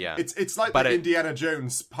impact. Yeah. It's like the Indiana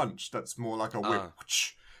Jones punch. That's more like a whip.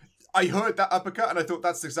 I heard that uppercut and I thought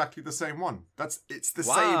that's exactly the same one. It's the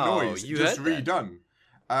same noise, just redone.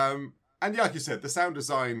 And yeah, like you said, the sound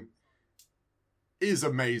design is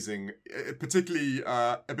amazing, particularly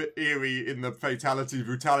a bit eerie in the fatality,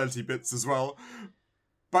 brutality bits as well.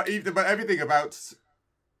 But everything about...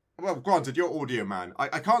 Well, granted, you're audio man.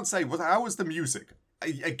 I can't say, how was the music?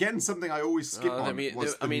 Again, something I always skip on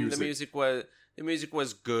was the music. The music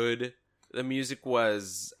was good. The music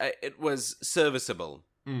was... it was serviceable.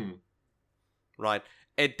 Right?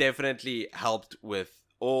 It definitely helped with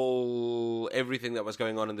everything that was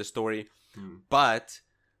going on in the story. But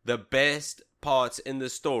the best parts in the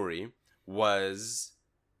story was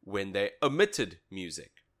when they omitted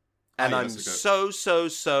music. And I'm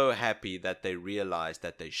so happy that they realized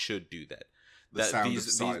that they should do that. The sound of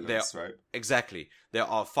silence, right? Exactly. There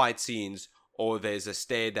are fight scenes or there's a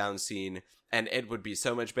stare down scene, and it would be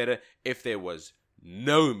so much better if there was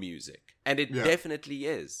no music. And it definitely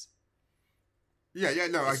is. No, I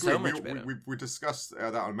agree. So much better. We discussed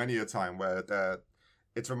that on many a time where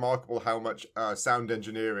it's remarkable how much sound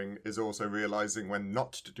engineering is also realizing when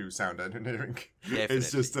not to do sound engineering.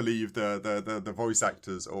 It's just to leave the voice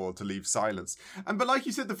actors or to leave silence. But like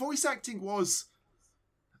you said, the voice acting was...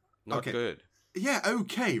 Not good. Yeah,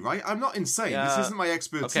 okay, right? I'm not insane. Yeah. This isn't my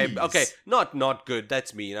expertise. Okay. Not good.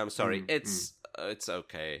 That's mean. I'm sorry. It's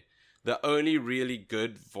okay. The only really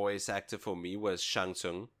good voice actor for me was Shang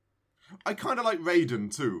Tsung. I kind of like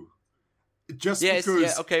Raiden too. Just because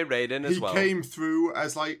Raiden as well. He came through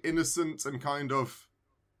as like innocent and kind of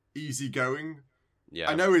easygoing. Yeah.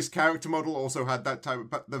 I know his character model also had that type,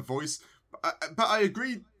 but the voice. But I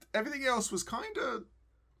agree. Everything else was kind of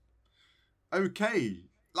okay.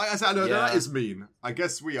 Like I said, I know that is mean. I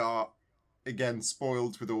guess we are again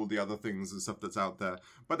spoiled with all the other things and stuff that's out there.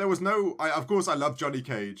 But there was no. Of course, I love Johnny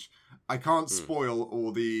Cage. I can't spoil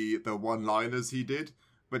all the one-liners he did.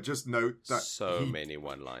 But just note that many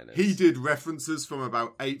one-liners. He did references from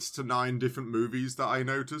about 8 to 9 different movies that I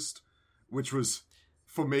noticed, which was,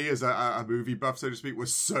 for me as a movie buff, so to speak,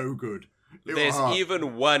 was so good. There's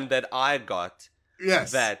even one that I got.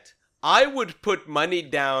 Yes. That I would put money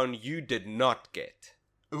down you did not get.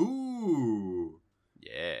 Ooh.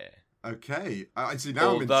 Yeah. Okay. I see.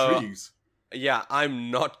 Now I'm intrigued. Yeah,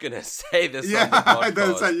 I'm not going to say this on the podcast. I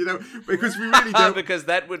don't say, because we really don't... because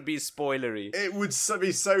that would be spoilery. It would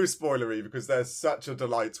be so spoilery, because they're such a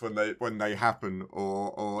delight when they happen,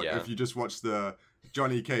 or if you just watch the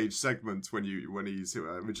Johnny Cage segments when he's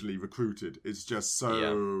originally recruited, it's just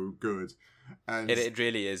so good. And it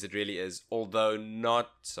really is. Although not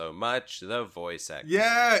so much the voice acting.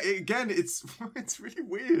 Yeah, it's really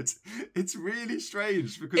weird. It's really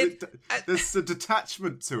strange, because there's a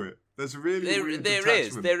detachment to it. There's really there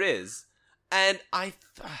is, and I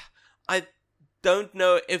don't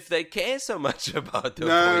know if they care so much about the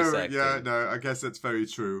voice acting. I guess that's very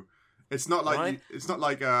true. It's not like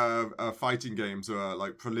fighting games are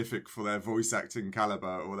like prolific for their voice acting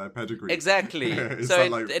caliber or their pedigree. Exactly. So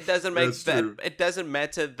it doesn't make that. It doesn't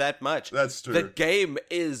matter that much. That's true. The game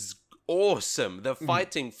is awesome. The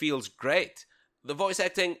fighting feels great. The voice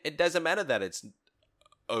acting, it doesn't matter that it's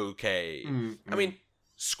okay. I mean,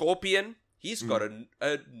 Scorpion, he's got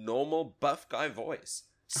a normal buff guy voice.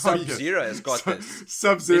 Sub-Zero has got this.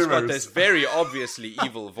 Sub-Zero. He's got this very obviously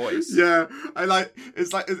evil voice. Yeah,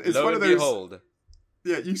 it's one of those. Behold.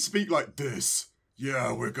 Yeah, you speak like this.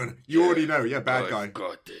 Yeah, we're gonna. You already know. Yeah, bad guy. I've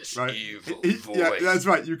got this right? evil voice. Yeah, that's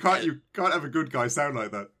right. You can't have a good guy sound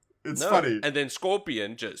like that. It's funny. And then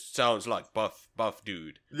Scorpion just sounds like buff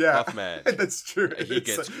dude. Yeah, buff man. That's true. He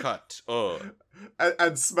gets cut. Oh.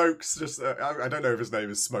 And Smoke's just. I don't know if his name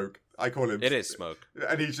is Smoke. I call him. It is Smoke.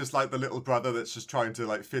 And he's just like the little brother that's just trying to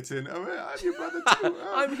like fit in. Oh, I'm your brother too.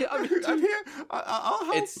 I'm here. I'll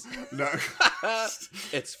help. No.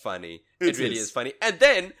 It's funny. It really is funny. And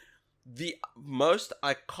then the most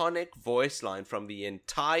iconic voice line from the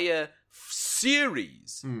entire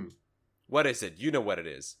series. What is it? You know what it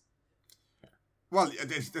is. Well,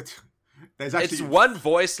 there's actually... It's one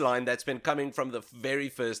voice line that's been coming from the very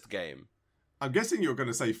first game. I'm guessing you're going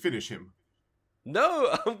to say finish him.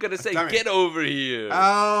 No, I'm going to say get over here.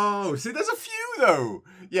 Oh, see, there's a few though.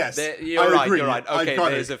 Yes, you're right. Okay, iconic,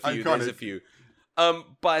 there's a few.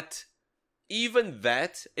 But even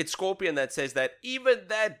that, it's Scorpion that says that. Even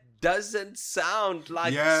that doesn't sound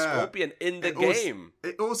like Scorpion in the game.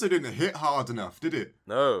 It also didn't hit hard enough, did it?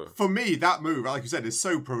 No. For me, that move, like you said, is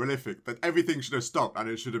so prolific that everything should have stopped, and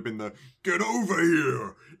it should have been the "get over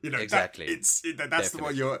here." You know, exactly. That's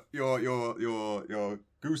definitely the one your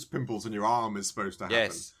goose pimples on your arm is supposed to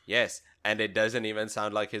happen. Yes, and it doesn't even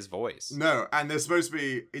sound like his voice. No, and there's supposed to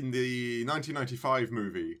be in the 1995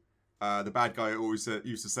 movie. The bad guy always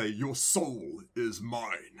used to say, "Your soul is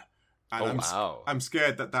mine." And wow. I'm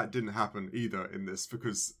scared that didn't happen either in this,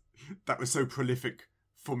 because that was so prolific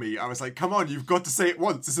for me. I was like, come on, you've got to say it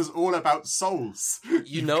once. This is all about souls.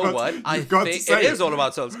 You know what? I think it is all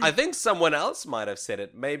about souls. I think someone else might have said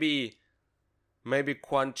it. Maybe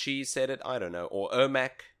Quan Chi said it. I don't know. Or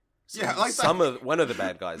Ermac. Yeah, like one of the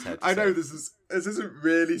bad guys had to I say know it. this isn't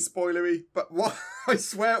really spoilery, but I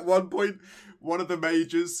swear at one point one of the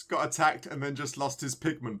mages got attacked and then just lost his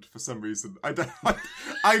pigment for some reason. I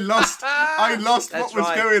lost what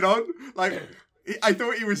was going on. Like I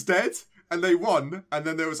thought he was dead and they won, and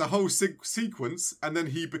then there was a whole sequence, and then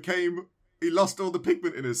he lost all the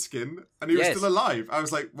pigment in his skin and he was still alive. I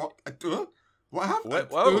was like, what? What happened?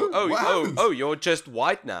 What happened? You're just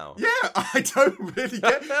white now. Yeah, I don't really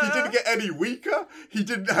get. He didn't get any weaker. He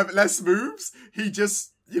didn't have less moves. He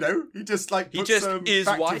just is back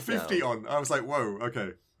to white 50 now. on. I was like, whoa,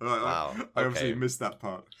 okay. Wow. I obviously missed that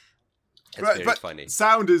part. It's very funny. The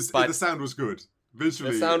sound was good.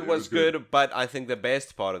 Visually, the sound was good, but I think the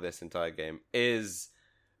best part of this entire game is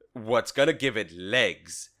what's gonna give it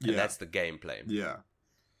legs, and that's the gameplay. Yeah,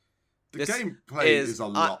 the gameplay is a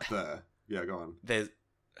lot there. Yeah, go on. There's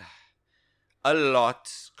a lot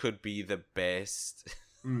could be the best.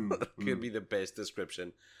 Could be the best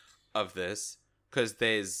description of this,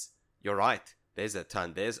 because you're right. There's a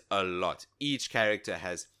ton. There's a lot. Each character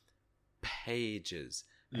has pages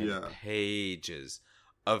and pages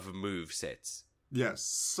of movesets. Yes,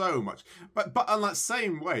 so much. But on that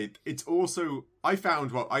same way, it's also... I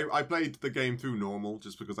found... Well, I played the game through normal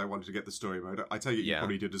just because I wanted to get the story mode. I tell you, you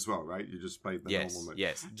probably did as well, right? You just played the normal mode.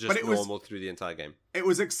 Yes, just normal through the entire game. It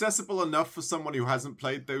was accessible enough for someone who hasn't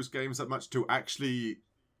played those games that much to actually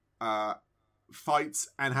fight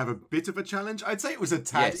and have a bit of a challenge. I'd say it was a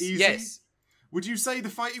tad easy. Yes. Would you say the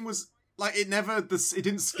fighting was... Like, it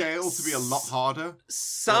didn't scale to be a lot harder?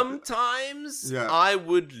 Sometimes I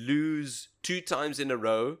would lose 2 times in a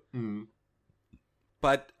row.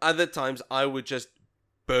 But other times I would just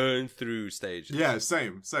burn through stages. Yeah,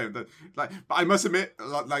 same. But I must admit,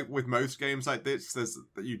 like with most games like this,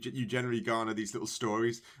 you generally garner these little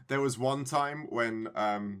stories. There was one time when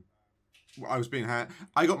I was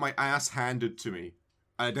I got my ass handed to me.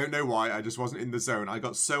 I don't know why. I just wasn't in the zone. I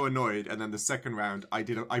got so annoyed, and then the second round, I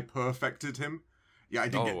perfected him. Yeah, I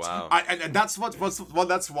did wow. And that's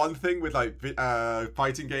that's one thing with like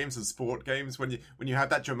fighting games and sport games when you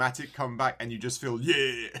have that dramatic comeback and you just feel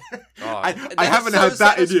I haven't had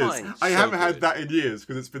that in years. I haven't had that in years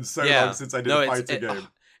because it's been so long since I did a fighting game.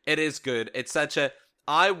 It is good. It's such a...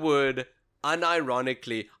 I would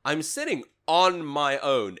unironically... I'm sitting on my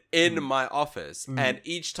own in my office, and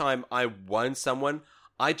each time I won someone,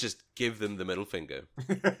 I just give them the middle finger.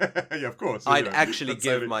 Yeah, of course. I'd actually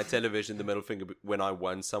give my television the middle finger when I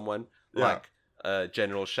won someone, like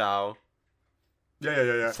General Shao.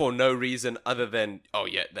 Yeah. For no reason other than,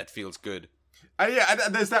 that feels good.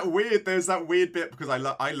 And there's that weird bit because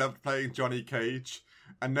I loved playing Johnny Cage,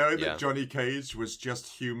 and knowing that Johnny Cage was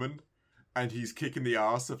just human. And he's kicking the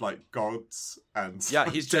ass of like gods and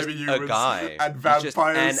he's just a guy and vampires, he's just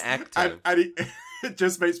an actor, and it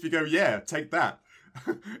just makes me go, take that.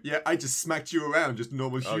 I just smacked you around, just a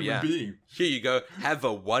normal human being. Here you go, have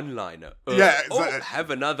a one-liner.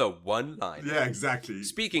 Have another one-liner. Yeah, exactly.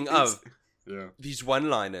 Speaking of these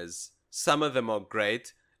one-liners, some of them are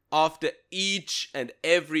great. After each and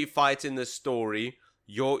every fight in the story,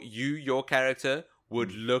 your character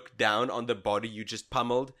would look down on the body you just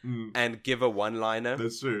pummeled and give a one-liner.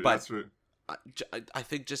 That's true. But I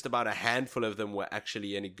think just about a handful of them were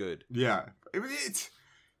actually any good. Yeah.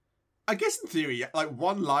 I guess in theory, like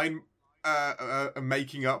one line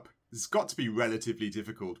making up has got to be relatively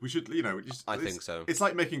difficult. We should, I think so. It's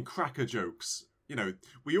like making cracker jokes.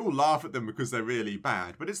 We all laugh at them because they're really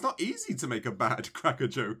bad, but it's not easy to make a bad cracker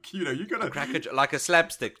joke. You gotta... like a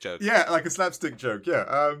slapstick joke. Yeah, like a slapstick joke,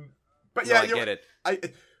 yeah. But yeah, I get it.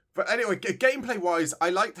 But anyway, gameplay-wise, I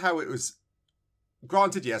liked how it was...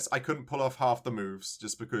 Granted, yes, I couldn't pull off half the moves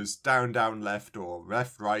just because down, left, or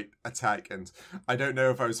left, right, attack, and I don't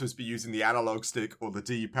know if I was supposed to be using the analog stick or the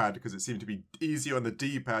D-pad because it seemed to be easier on the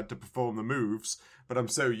D-pad to perform the moves, but I'm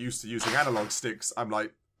so used to using analog sticks, I'm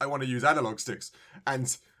like, I want to use analog sticks.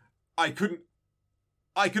 And I couldn't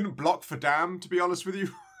block for damn, to be honest with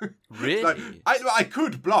you. Really? I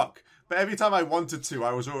could block, but every time I wanted to,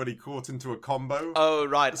 I was already caught into a combo. Oh,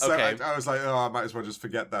 right, so okay. I was like, I might as well just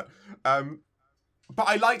forget that. But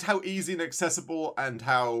I liked how easy and accessible and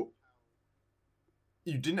how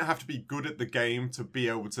you didn't have to be good at the game to be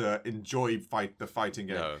able to enjoy the fighting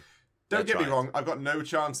game. No. Don't get me wrong, I've got no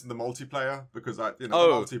chance in the multiplayer because the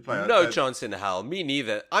multiplayer... no chance in hell. Me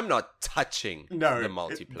neither. I'm not touching the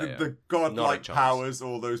multiplayer. The godlike powers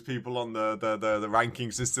all those people on the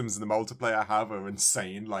ranking systems in the multiplayer have are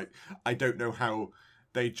insane. Like, I don't know how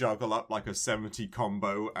they juggle up like a 70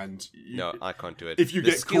 combo, and no, I can't do it. If you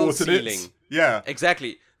get caught in it, yeah,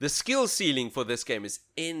 exactly. The skill ceiling for this game is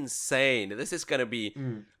insane. This is gonna be,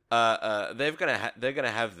 they're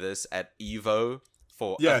gonna have this at Evo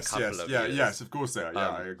for a couple of years. Yes, of course they are. Yeah,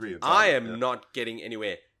 I agree. I am not getting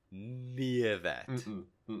anywhere near that.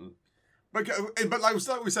 But like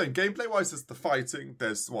we were saying, gameplay-wise, there's the fighting.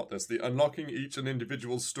 There's the unlocking each and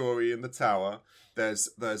individual story in the tower. There's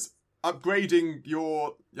upgrading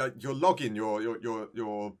your login,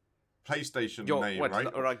 your PlayStation name,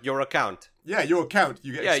 right? Your account. Yeah, your account.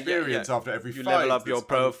 You get experience after every fight. You level up your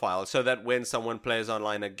profile so that when someone plays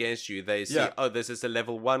online against you, they see, oh, this is a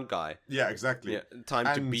level 1 guy. Yeah, exactly. Yeah,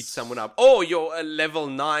 time to beat someone up. Oh, you're a level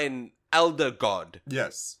 9 Elder God.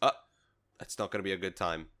 Yes. That's not going to be a good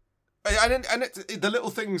time. And the little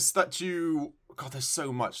things that you... God, there's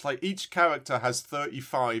so much. Like, each character has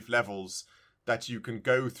 35 levels that you can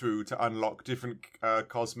go through to unlock different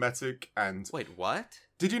cosmetic and... Wait, what?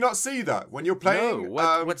 Did you not see that? When you're playing...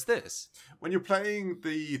 No, what's this? When you're playing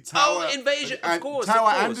the tower... Oh, Invasion, of course. Tower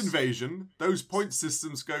and Invasion, those point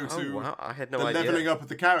systems go to wow. I had no the idea. leveling up of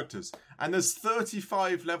the characters. And there's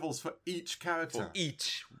 35 levels for each character. For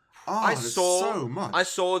each. Oh, there's so much. I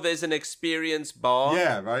saw there's an experience bar.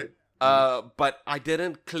 Yeah, right. But I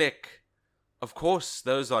didn't click. Of course,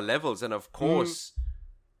 those are levels, and of course,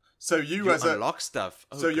 so you unlock stuff.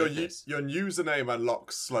 Oh, so goodness. your username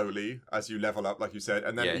unlocks slowly as you level up, like you said,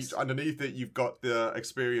 and then underneath it you've got the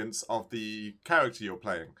experience of the character you're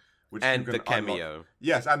playing, which and you can the cameo. Unlock.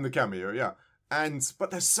 Yes, and the cameo. Yeah, but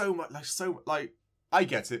there's so much, I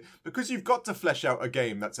get it, because you've got to flesh out a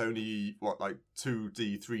game that's only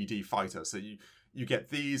 2D, 3D fighter. So you get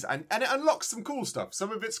these, and it unlocks some cool stuff.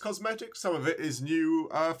 Some of it's cosmetic, some of it is new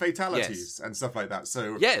fatalities and stuff like that.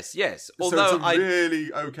 So yes. Although so it's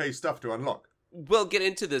really okay stuff to unlock. We'll get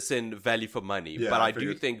into this in value for money, but I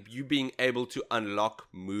do think you being able to unlock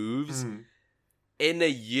moves in a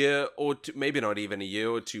year or two, maybe not even a year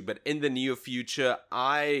or two, but in the near future,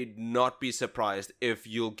 I'd not be surprised if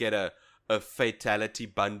you'll get a fatality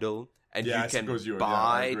bundle and you can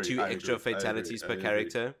buy 2 extra fatalities per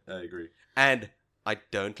character. I agree. And I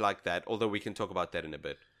don't like that, although we can talk about that in a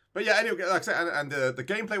bit. But yeah, anyway, like I said, and the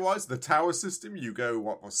gameplay-wise, the tower system, you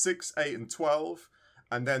go, 6, 8, and 12,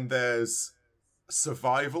 and then there's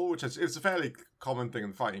survival, which is a fairly common thing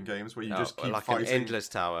in fighting games, where you just keep like fighting. An endless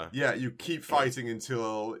tower. Yeah, you keep fighting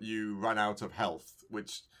until you run out of health,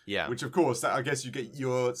 which of course, I guess you get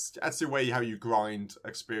that's the way how you grind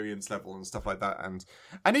experience level and stuff like that,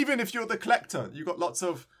 and even if you're the collector, you got lots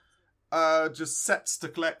of just sets to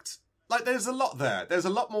collect. Like, there's a lot there. There's a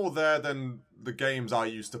lot more there than the games I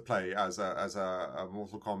used to play as a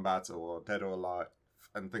Mortal Kombat or Dead or Alive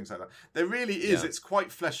and things like that. There really is. Yeah. It's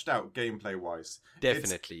quite fleshed out gameplay-wise.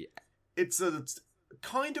 Definitely. It's a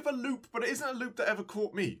kind of a loop, but it isn't a loop that ever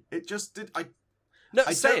caught me. It just did. I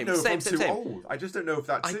don't know if I'm too old. I just don't know if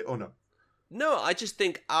that's it or not. No, I just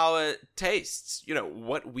think our tastes,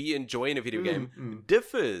 what we enjoy in a video game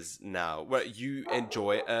differs now. Where you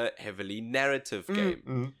enjoy a heavily narrative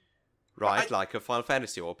game. Right, like a Final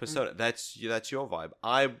Fantasy or Persona. That's your vibe.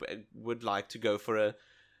 I would like to go for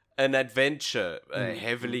an adventure, a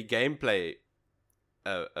heavily gameplay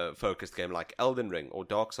focused game like Elden Ring or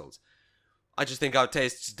Dark Souls. I just think our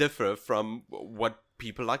tastes differ from what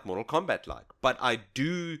people like Mortal Kombat like. But I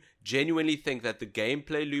do genuinely think that the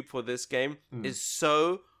gameplay loop for this game is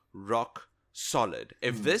so rock solid.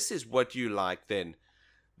 If this is what you like, then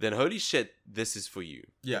holy shit, this is for you.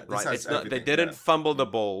 Yeah, right. It's not. They didn't fumble the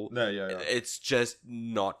ball. No, yeah. It's just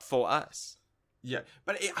not for us. Yeah,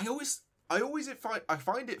 but I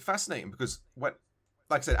find it fascinating because like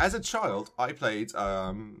I said, as a child, I played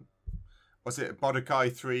was it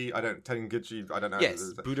Budokai 3? Tengenji. I don't know. Yes,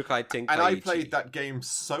 Budokai Tenkaichi. And I played that game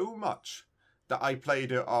so much that I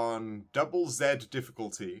played it on double Z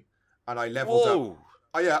difficulty, and I leveled up.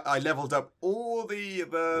 I leveled up all the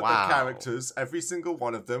characters, every single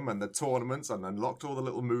one of them, and the tournaments, and unlocked all the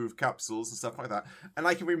little move capsules and stuff like that. And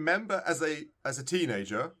I can remember as a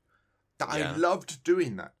teenager that I loved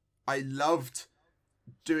doing that. I loved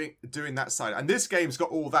doing that side. And this game's got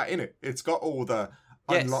all that in it. It's got all the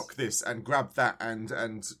unlock this and grab that and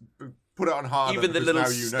put it on harder. Even the little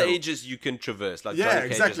stages you can traverse, like Johnny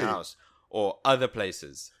Cage's house or other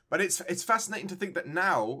places. But it's fascinating to think that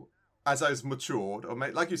now, as I've matured, or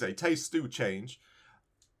like you say, tastes do change,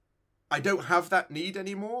 I don't have that need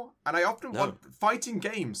anymore. And I often want... Fighting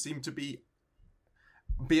games seem to be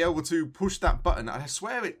able to push that button. And I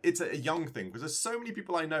swear it's a young thing, because there's so many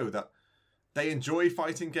people I know that they enjoy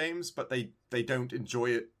fighting games, but they don't enjoy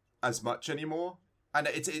it as much anymore. And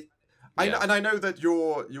I know that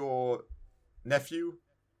your nephew,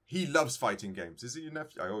 he loves fighting games. Is it your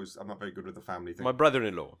nephew? I'm not very good with the family thing. My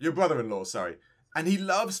brother-in-law. Your brother-in-law, sorry. And he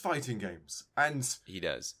loves fighting games. And he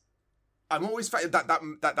does. I'm always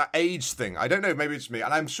that age thing. I don't know, maybe it's me.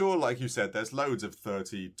 And I'm sure, like you said, there's loads of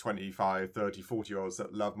 30, 25, 30, 40-year-olds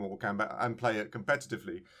that love Mortal Kombat and play it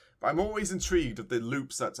competitively. But I'm always intrigued at the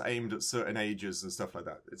loops that's aimed at certain ages and stuff like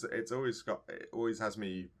that. It always has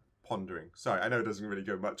me pondering. Sorry, I know it doesn't really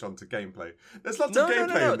go much onto gameplay. There's lots of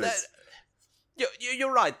gameplay in this.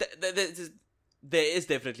 You're right. There is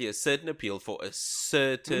definitely a certain appeal for a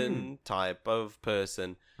certain type of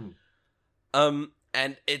person.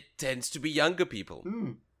 And it tends to be younger people.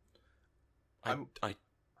 I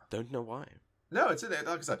don't know why. No, it's like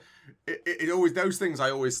I said, it always, those things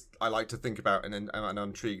I like to think about and I'm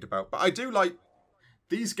intrigued about. But I do like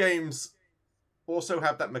these games also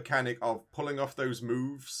have that mechanic of pulling off those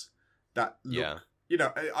moves that look, you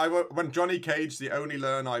know, when Johnny Cage, the only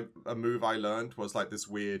move I learned was like this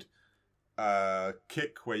weird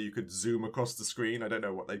kick where you could zoom across the screen. I don't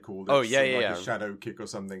know what they called it. A shadow kick or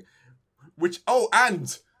something.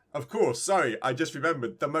 And of course, sorry, I just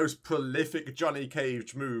remembered the most prolific Johnny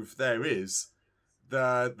Cage move there is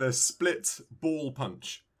the split ball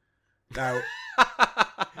punch. Now,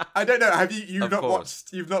 I don't know. Have you've not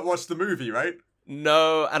watched the movie, right?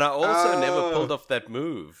 No, and I also never pulled off that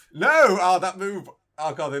move. No, that move.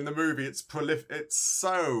 Oh god, in the movie, it's prolific. It's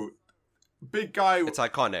so big guy. It's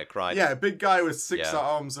iconic, right? Yeah, big guy with six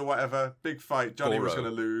arms or whatever. Big fight. Johnny was going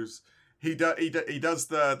to lose. He does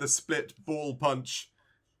the split ball punch,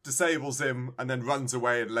 disables him, and then runs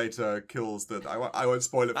away and later kills the... I won't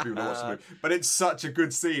spoil it for people to watch the movie. But it's such a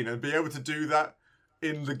good scene, and be able to do that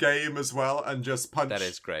in the game as well, and just punch... That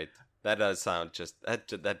is great. That does sound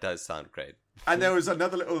that does sound great. And there was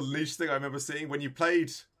another little niche thing I remember seeing when you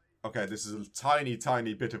played... Okay, this is a tiny,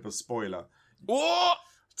 tiny bit of a spoiler. What?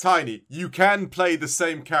 Tiny. You can play the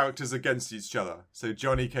same characters against each other. So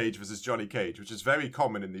Johnny Cage versus Johnny Cage, which is very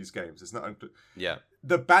common in these games. It's not... Yeah.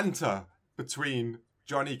 The banter between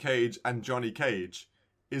Johnny Cage and Johnny Cage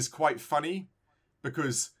is quite funny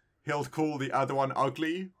because he'll call the other one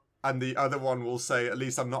ugly and the other one will say, at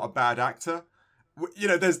least I'm not a bad actor. You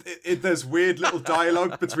know, there's weird little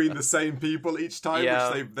dialogue between the same people each time,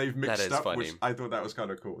 which they've mixed up, funny. Which I thought that was kind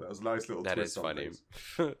of cool. That was a nice little twist on things.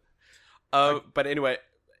 That is funny. But anyway...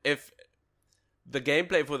 If the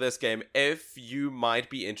gameplay for this game, if you might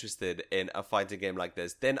be interested in a fighting game like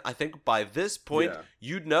this, then I think by this point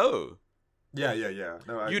you'd know. Yeah.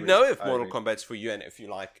 No, you'd know if Mortal Kombat's for you, and if you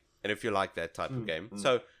like that type of game.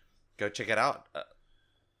 So go check it out. But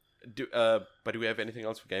do we have anything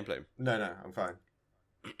else for gameplay? No, I'm fine.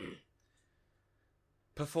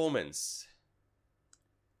 Performance.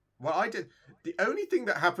 Well, I did. The only thing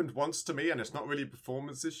that happened once to me, and it's not really a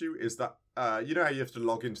performance issue, is that you know how you have to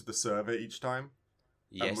log into the server each time?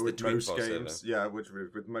 Yes, with most games. Server. Yeah,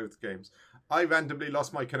 with most games. I randomly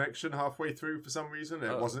lost my connection halfway through for some reason.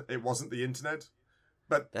 It wasn't the internet.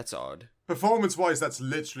 But that's odd. Performance-wise, that's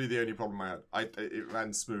literally the only problem I had. It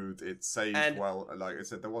ran smooth. It saved well. Like I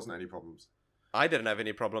said, there wasn't any problems. I didn't have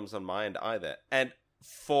any problems on my end either. And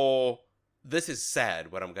this is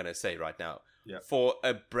sad what I'm going to say right now. Yeah. For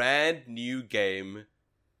a brand new game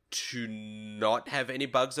to not have any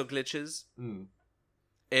bugs or glitches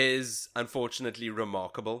is unfortunately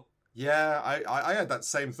remarkable. Yeah, I had that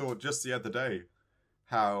same thought just the other day.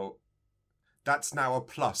 How that's now a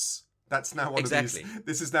plus. That's now one of these.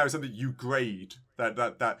 This is now something you grade. They've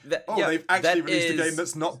actually released a game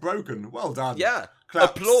that's not broken. Well done. Yeah.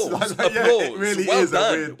 Claps. Applause. Yeah, it really well is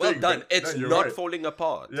done. A weird well thing, done. It's not falling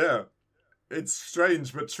apart. Yeah. It's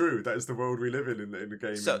strange but true. That is the world we live in the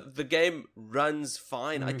game. So the game runs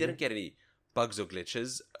fine. I didn't get any bugs or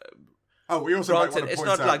glitches. We also might want to it's point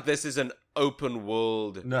not out... like this is an open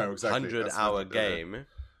world 100-hour 100-hour game.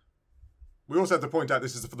 We also have to point out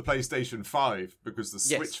this is for the PlayStation 5 because the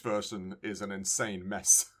Switch version is an insane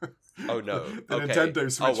mess. Oh no. The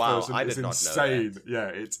Nintendo Switch version is insane. Yeah,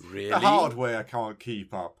 it's really? The hardware can't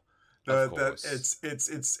keep up. Of course.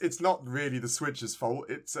 It's not really the Switch's fault.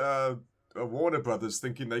 It's Warner Brothers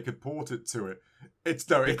thinking they could port it to it.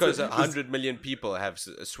 Because 100 million people have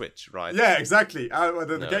a Switch, right? Yeah, exactly.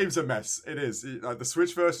 The game's a mess. It is. The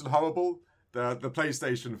Switch version horrible. The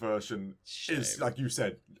PlayStation version is, like you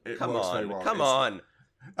said, it works very well. Come on.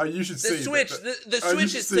 You should see. The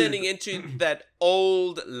Switch is turning into that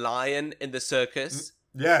old lion in the circus.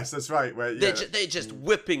 Yes, that's right. Where they're just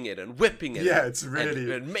whipping it and whipping it. Yeah, it's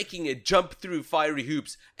really... And making it jump through fiery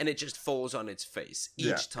hoops, and it just falls on its face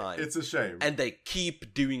each time. It's a shame. And they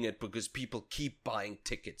keep doing it because people keep buying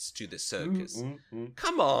tickets to the circus.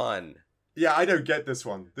 Come on. Yeah, I don't get this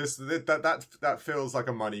one. That feels like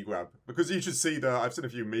a money grab, because you should see I've seen a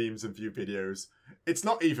few memes and a few videos. It's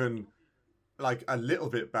not even like a little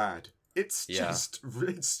bit bad. It's just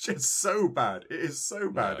so bad. It is so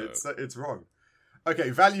bad. No. It's wrong.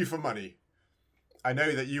 Okay, value for money. I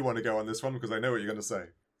know that you want to go on this one because I know what you're going to say.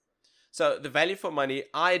 So the value for money,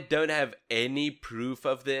 I don't have any proof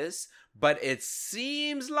of this, but it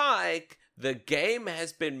seems like the game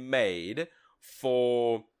has been made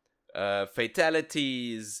for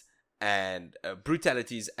fatalities and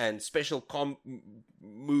brutalities and special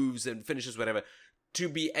moves and finishes, whatever, to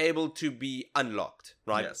be able to be unlocked,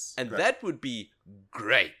 right? Yes. And that would be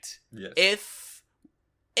great. Yes.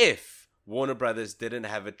 If Warner Brothers didn't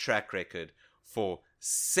have a track record for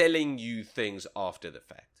selling you things after the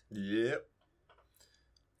fact. Yep.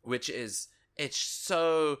 Which is, it's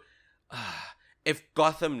so... if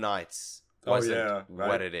Gotham Knights wasn't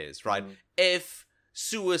what it is, right? If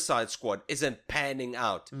Suicide Squad isn't panning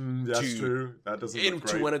out that's true. That doesn't look into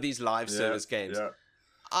great. One of these live service games,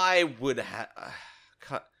 I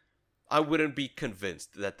wouldn't be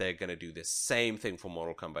convinced that they're going to do the same thing for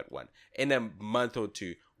Mortal Kombat 1. In a month or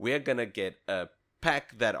two, we're going to get a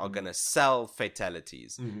pack that are going to sell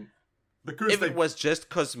fatalities. If it was just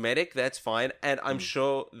cosmetic, that's fine. And I'm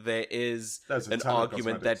sure there is an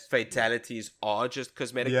argument that fatalities are just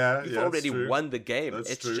cosmetic. You've already won the game.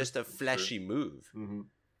 It's just a flashy move.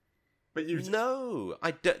 But No,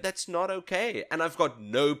 that's not okay. And I've got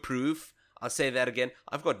no proof. I'll say that again.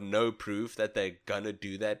 I've got no proof that they're going to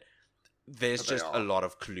do that. There's just a lot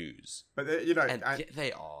of clues. But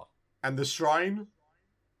they are. And the shrine?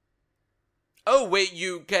 Oh, where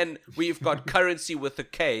you've got currency with a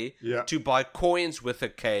K to buy coins with a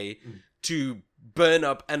K to burn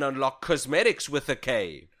up and unlock cosmetics with a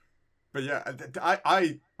K. But yeah,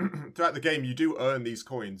 I throughout the game you do earn these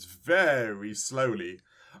coins very slowly.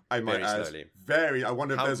 I might add, slowly. I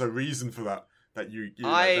wonder if there's a reason for that.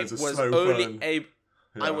 There's a slow burn.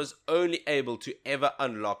 I was only able to ever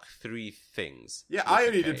unlock 3 things. Yeah, I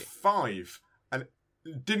only did 5 and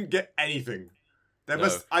didn't get anything.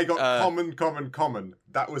 I got common.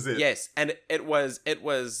 That was it. Yes, and it was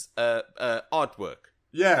artwork.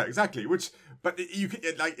 Yeah, exactly. But you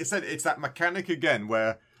like I said, it's that mechanic again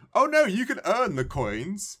where you can earn the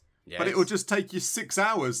coins. Yes. But it will just take you 6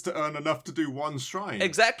 hours to earn enough to do one shrine.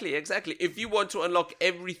 Exactly. If you want to unlock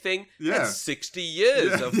everything, that's 60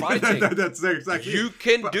 years of fighting. That's exactly. You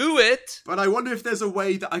can do it. But I wonder if there's a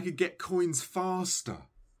way that I could get coins faster.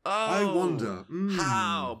 Oh, I wonder.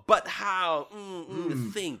 How? But how?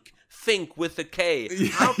 Think with a K.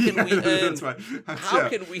 How can we earn? That's right. How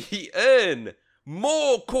can we earn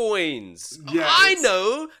more coins? I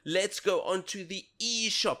know. Let's go onto the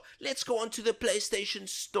eShop. Let's go onto the PlayStation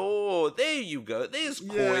Store. There you go. There's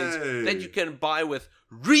coins that you can buy with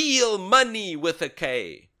real money with a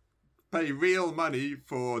K. Pay real money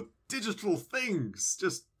for digital things,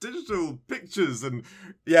 just digital pictures, and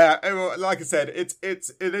like I said, it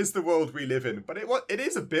is the world we live in. But it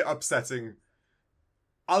is a bit upsetting.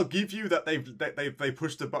 I'll give you that they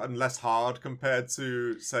pushed the button less hard compared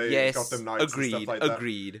to say Gotham Knights and stuff like that.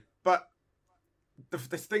 Agreed. But the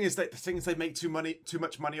thing is they make too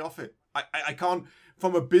much money off it. I can't,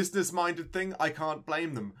 from a business minded thing, I can't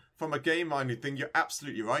blame them. From a game minded thing, you're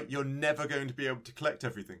absolutely right. You're never going to be able to collect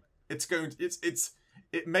everything.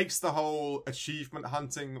 It makes the whole achievement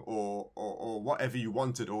hunting or whatever you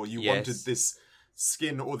wanted, or you wanted this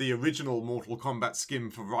skin or the original Mortal Kombat skin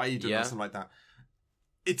for Raiden or something like that.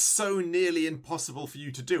 It's so nearly impossible for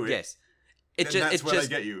you to do it. Yes. That's where they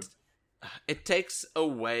get you. It takes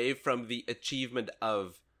away from the achievement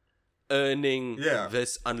of earning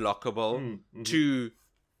this unlockable to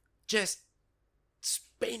just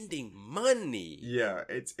spending money. Yeah,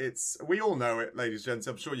 it's we all know it, ladies and gents.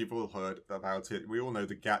 I'm sure you've all heard about it. We all know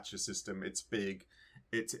the gacha system. It's big.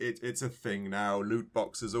 It's a thing now. Loot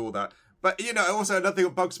boxes, all that. But also another thing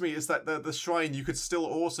that bugs me is that the shrine, you could still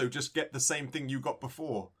also just get the same thing you got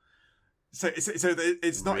before. So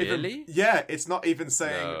it's not really? even it's not even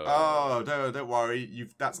saying don't worry,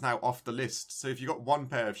 that's now off the list. So if you got one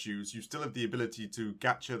pair of shoes, you still have the ability to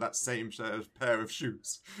gacha that same pair of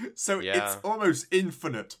shoes. So it's almost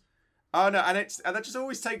infinite. Oh no, and that just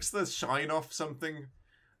always takes the shine off something.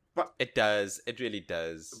 But it does. It really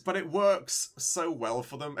does. But it works so well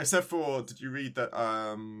for them. Except for, did you read that?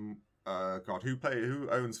 Who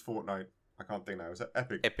owns Fortnite? I can't think now. Is it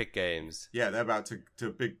Epic? Epic Games. Yeah, they're about to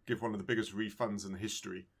give one of the biggest refunds in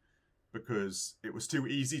history because it was too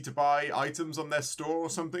easy to buy items on their store or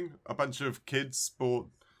something. A bunch of kids bought,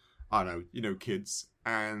 I don't know, kids,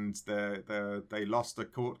 and they lost a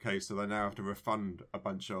court case, so they now have to refund a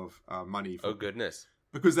bunch of money. Oh goodness!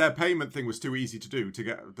 Because their payment thing was too easy to do to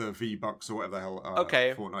get the V-Bucks or whatever the hell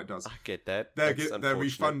Fortnite does. I get that. They're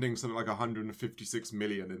refunding something like 156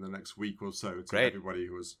 million in the next week or so to everybody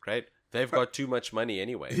who was... Great. They've got too much money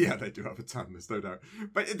anyway. Yeah, they do have a ton, there's no doubt.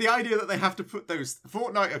 But the idea that they have to put those...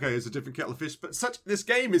 Fortnite, okay, is a different kettle of fish, but this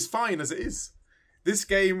game is fine as it is. This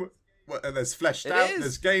game... there's fleshed out,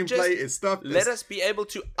 there's gameplay, it's stuff. Let us be able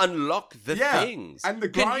to unlock the things. And the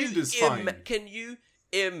grind is fine. Can you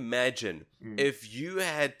imagine if you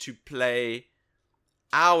had to play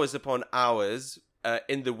hours upon hours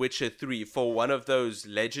in The Witcher 3 for one of those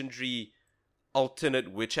legendary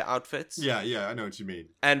alternate Witcher outfits? Yeah, I know what you mean.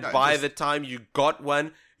 And by the time you got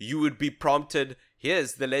one, you would be prompted,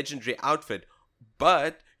 here's the legendary outfit,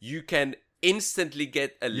 but you can instantly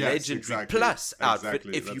get a legendary plus outfit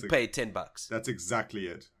if you pay $10. That's exactly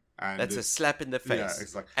it. And that's a slap in the face. Yeah,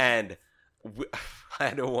 exactly. And I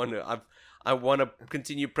don't want to... I want to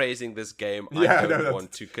continue praising this game. Yeah, I don't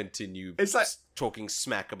want to continue it's like, talking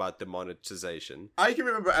smack about the monetization. I can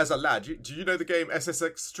remember as a lad, do you know the game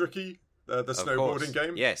SSX Tricky? The snowboarding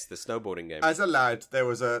game? Yes, the snowboarding game. As a lad, there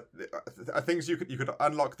was things you could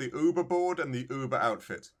unlock the Uber board and the Uber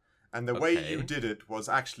outfit. And the way you did it was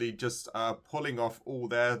actually just pulling off all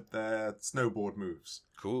their snowboard moves.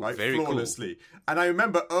 Cool, right? very flawlessly. Cool. And I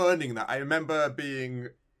remember earning that. I remember being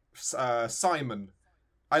Simon.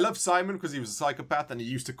 I love Simon because he was a psychopath and he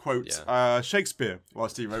used to quote Shakespeare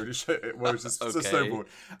whilst he rode his snowboard.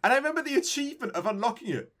 And I remember the achievement of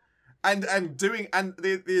unlocking it. And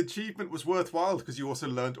the achievement was worthwhile because you also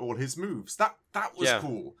learned all his moves. That was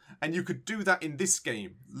cool. And you could do that in this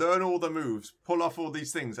game. Learn all the moves, pull off all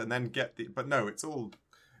these things, and then get the... But no, it's all...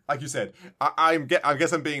 Like you said, I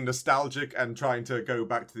guess I'm being nostalgic and trying to go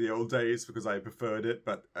back to the old days because I preferred it,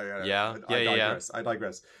 but I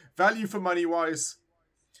digress. Value for money wise,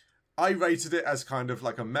 I rated it as kind of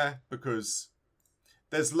like a meh because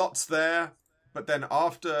there's lots there, but then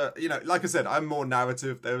after, like I said, I'm more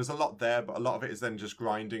narrative. There was a lot there, but a lot of it is then just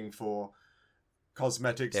grinding for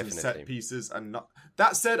cosmetics and set pieces. And not...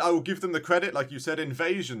 That said, I will give them the credit. Like you said,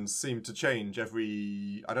 invasions seem to change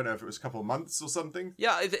every, I don't know if it was a couple of months or something.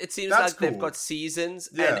 Yeah, it seems like cool. They've got seasons.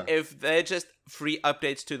 Yeah. And if they're just free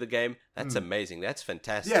updates to the game, that's amazing. That's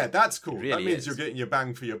fantastic. Yeah, that's cool. Really that means you're getting your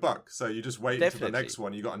bang for your buck. So you just wait until the next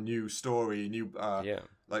one. You got a new story, new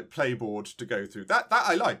like playboard to go through. That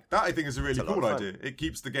I like. That I think is a really cool idea. It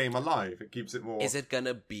keeps the game alive. It keeps it more... Is it going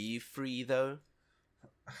to be free though?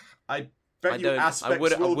 I bet you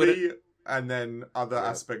aspects will be, and then other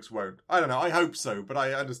aspects won't. I don't know. I hope so, but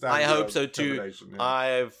I understand. I hope so too. Yeah.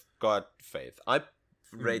 I've got faith. I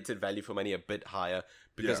rated value for money a bit higher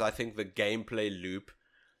because I think the gameplay loop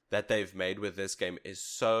that they've made with this game is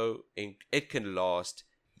so... it can last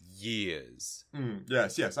years.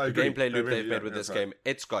 Yes, I agree. The gameplay loop they've made with this game,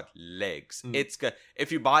 it's got legs. It's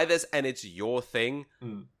if you buy this and it's your thing,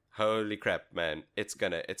 holy crap, man, it's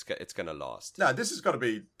gonna last. No, this has got to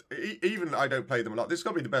be... Even I don't play them a lot. This has got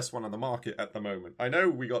to be the best one on the market at the moment. I know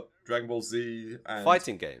we got Dragon Ball Z and...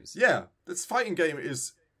 Fighting games. Yeah, this fighting game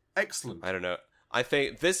is excellent. I don't know. I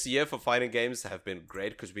think this year for fighting games have been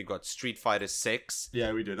great because we got Street Fighter 6.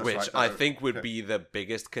 Yeah, we did. That's which right. I think would be the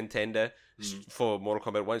biggest contender for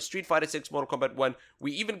Mortal Kombat 1. Street Fighter 6, Mortal Kombat 1.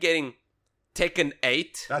 We even getting Tekken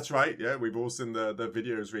 8. That's right. Yeah, we've all seen the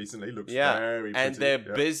videos recently. Looks very pretty. And they're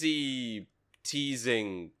busy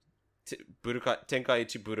teasing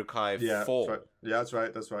Tenkaichi Budokai 4. That's right. Yeah, that's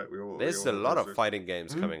right. There's a lot of fighting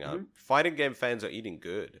games coming out. Fighting game fans are eating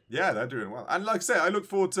good. Yeah, they're doing well. And like I say, I look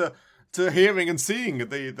forward to hearing and seeing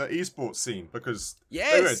the esports scene because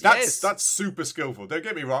that's super skillful. Don't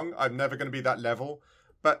get me wrong, I'm never going to be that level,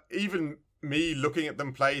 but even me looking at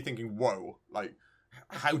them play, thinking, "Whoa! Like,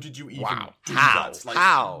 how did you even do that? Like,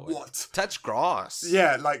 how? What? Touch grass?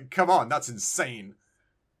 Yeah, like, come on, that's insane."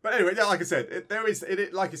 But anyway, yeah, like I said,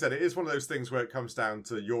 like you said, it is one of those things where it comes down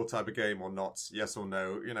to your type of game or not, yes or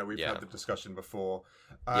no. We've had the discussion before.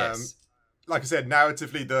 Yes. Like I said,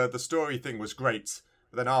 narratively, the story thing was great.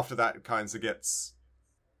 But then after that, it kind of gets...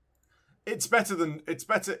 It's better than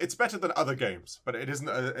other games, but it isn't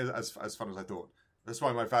as fun as I thought. That's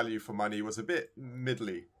why my value for money was a bit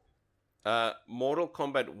middly. Mortal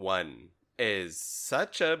Kombat 1 is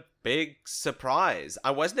such a big surprise.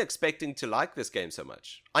 I wasn't expecting to like this game so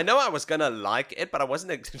much. I know I was going to like it, but I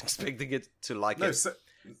wasn't expecting it to like it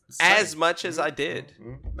as much as I did.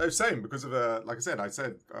 No, same, because of, like I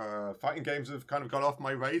said, fighting games have kind of gone off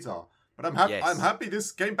my radar. But I'm happy. Yes. I'm happy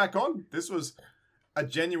this came back on. This was a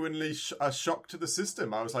genuinely a shock to the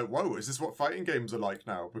system. I was like, "Whoa, is this what fighting games are like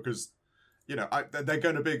now?" Because,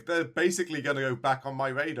 they're basically going to go back on my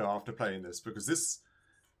radar after playing this because this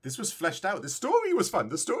this was fleshed out. The story was fun.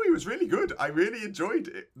 The story was really good. I really enjoyed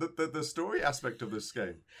it. The story aspect of this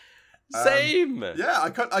game. Same. Yeah, I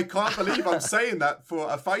can't believe I'm saying that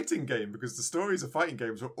for a fighting game, because the stories of fighting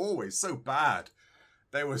games were always so bad.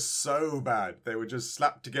 They were so bad. They were just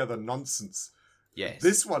slapped together nonsense. Yes.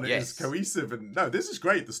 This one is cohesive, and no, this is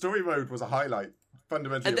great. The story mode was a highlight,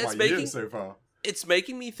 fundamentally, of my year so far. It's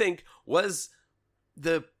making me think, was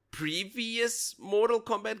the previous Mortal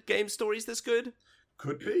Kombat game stories this good?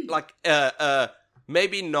 Could be. Like,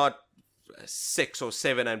 maybe not 6 or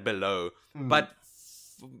 7 and below, but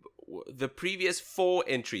the previous 4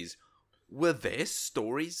 entries, were their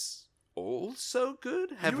stories also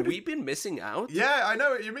good? Have we been missing out? Yeah, I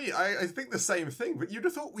know what you mean. I think the same thing, but you'd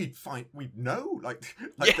have thought we'd know. Like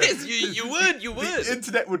yes, you would. The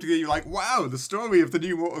internet would be like, wow, the story of the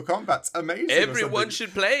new Mortal Kombat's amazing. Everyone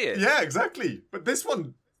should play it. Yeah, exactly. But this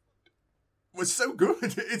one was so good.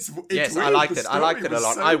 It's yes, weird. I liked it. I liked it a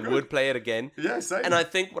lot. So I good. would play it again. Yeah, same. And I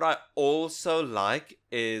think what I also like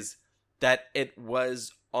is that it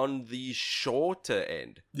was on the shorter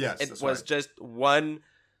end. Yes, it was just one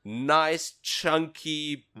nice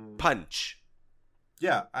chunky punch.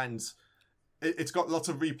 Yeah, and it's got lots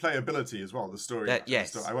of replayability as well. The story.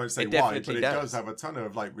 Yes, I won't say why, but it does have a ton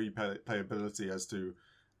of like replayability as to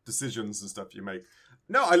decisions and stuff you make.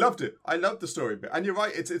 No, I loved it. I loved the story bit, and you're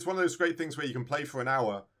right. It's one of those great things where you can play for an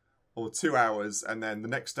hour or 2 hours, and then the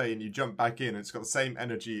next day, and you jump back in. And it's got the same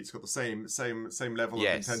energy. It's got the same level of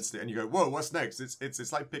intensity, and you go, "Whoa, what's next?"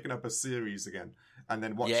 It's like picking up a series again, and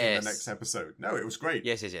then watching the next episode. No, it was great.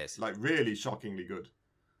 Yes. Like really shockingly good.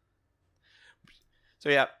 So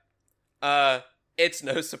yeah, it's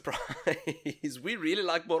no surprise. We really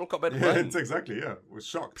like Mortal Kombat 1. It's exactly, yeah. We're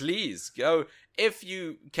shocked. Please go, if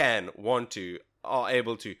you can, want to, are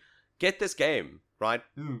able to, get this game, right?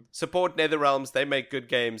 Support NetherRealms. They make good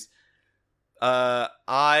games.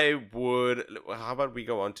 I would... How about we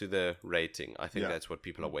go on to the rating? I think that's what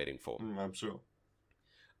people are waiting for. I'm sure.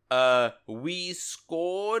 We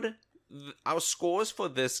scored... Our scores for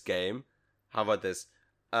this game... How about this?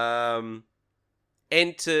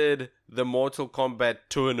 Entered the Mortal Kombat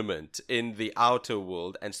tournament in the outer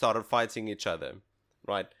world and started fighting each other.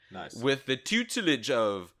 Right? Nice. With the tutelage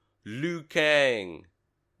of Liu Kang,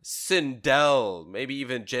 Sindel, maybe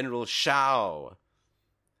even General Shao.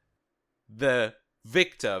 The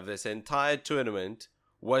victor of this entire tournament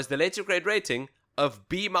was the later grade rating of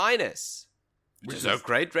B-, which is a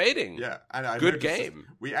great rating. Yeah, and I good game.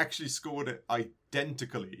 We actually scored it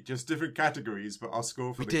identically, just different categories, but our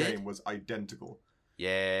score for the game was identical.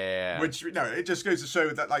 Yeah. Which, it just goes to show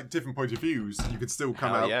that, like, different point of views, you could still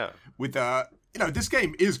come out with, this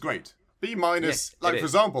game is great. B-, yes, like, for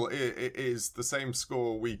example, it is the same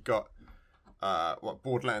score we got,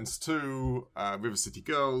 Borderlands 2, River City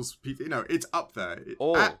Girls, it's up there.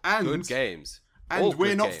 All good games. And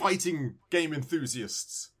we're not fighting game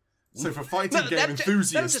enthusiasts. So for fighting game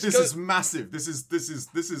enthusiasts, this is massive. This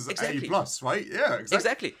is exactly. A+, right? Yeah,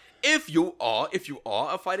 exactly. If you are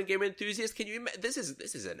a fighting game enthusiast, can you imagine? This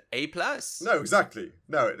is an A+. No, exactly.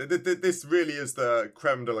 No, this really is the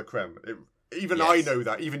creme de la creme. I know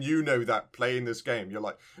that. Even you know that playing this game. You're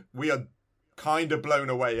like, we are kind of blown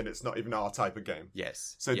away, and it's not even our type of game.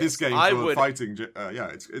 Yes. So this game for fighting,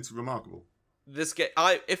 it's remarkable. This game,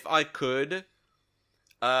 if I could,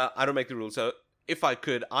 I don't make the rules, so if I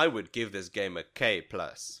could, I would give this game a K+.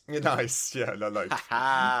 Nice. Yeah, no.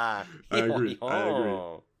 I agree.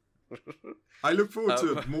 I look forward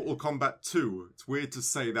to Mortal Kombat 2. It's weird to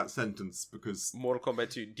say that sentence because... Mortal Kombat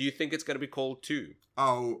 2. Do you think it's going to be called 2?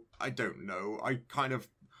 Oh, I don't know.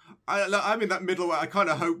 I'm in that middle where I kind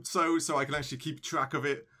of hope so I can actually keep track of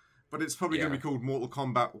it. But it's probably going to be called Mortal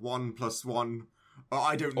Kombat 1+1. Or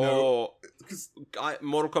I don't know. Or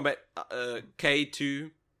Mortal Kombat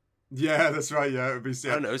K2. Yeah, that's right. Yeah, it would be.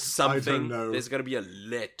 I don't know, something. I don't know. There's gonna be a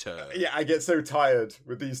letter. Yeah, I get so tired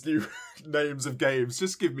with these new names of games.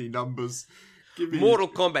 Just give me numbers. Give me Mortal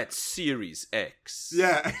Kombat Series X.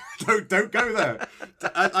 Yeah, don't go there.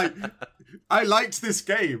 I liked this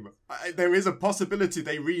game. There is a possibility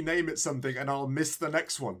they rename it something, and I'll miss the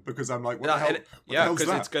next one because I'm like, what the hell? Yeah, because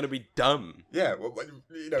it's gonna be dumb. Yeah,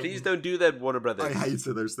 please don't do that, Warner Brothers. I hate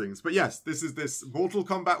those things. But yes, this is Mortal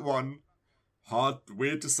Kombat 1.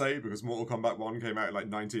 Weird to say because Mortal Kombat 1 came out in like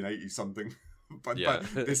 1980 something, but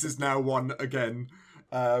this is now 1 again.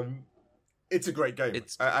 It's a great game.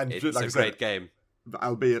 It's a great game.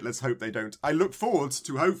 Albeit, let's hope they don't. I look forward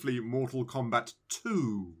to hopefully Mortal Kombat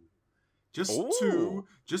 2. Just two.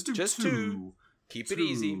 Keep it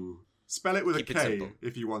easy. Spell it with a K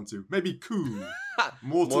if you want to. Maybe Coup.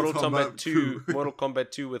 Mortal Kombat 2. Mortal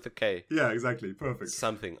Kombat 2 with a K. Yeah, exactly. Perfect.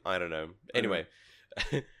 Something. I don't know. Anyway.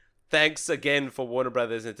 Thanks again for Warner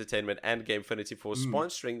Brothers Entertainment and Gamefinity for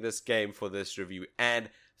sponsoring this game for this review. And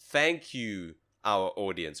thank you, our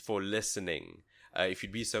audience, for listening. If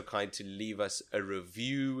you'd be so kind to leave us a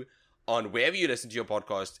review on wherever you listen to your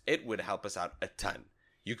podcast, it would help us out a ton.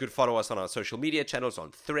 You could follow us on our social media channels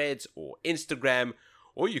on Threads or Instagram,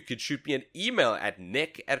 or you could shoot me an email at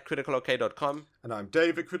nick@criticalarcade.com. And I'm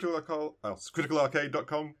Dave at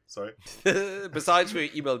criticalarcade.com. Sorry. Besides for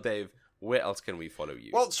your email, Dave, where else can we follow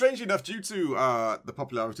you? Well, strangely enough, due to the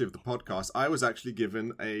popularity of the podcast, I was actually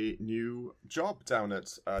given a new job down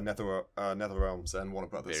at NetherRealms and Warner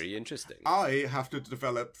Brothers. Very interesting. I have to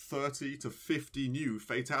develop 30 to 50 new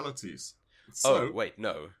fatalities. So, I'm going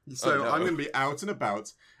to be out and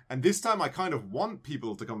about, and this time I kind of want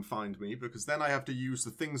people to come find me, because then I have to use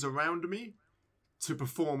the things around me to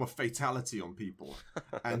perform a fatality on people.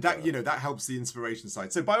 And that, that helps the inspiration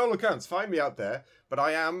side. So by all accounts, find me out there, but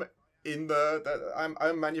I am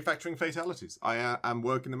I'm manufacturing fatalities. I am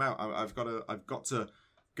working them out. I've got to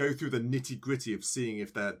go through the nitty-gritty of seeing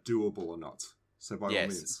if they're doable or not. So by all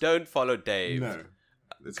means, don't follow Dave. No.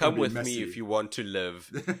 Come with me if you want to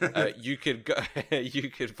live. You could go.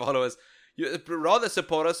 You could follow us. You rather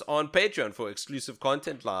support us on Patreon for exclusive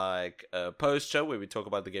content like a post show where we talk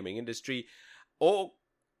about the gaming industry,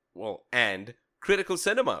 and Critical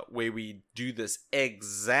Cinema, where we do this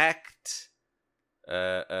exact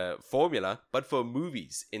formula but for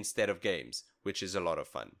movies instead of games, which is a lot of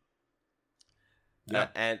fun. Yeah.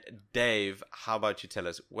 And Dave, how about you tell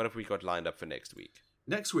us what have we got lined up for next week?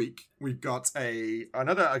 Next week, we've got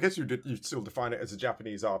another, I guess you still define it as a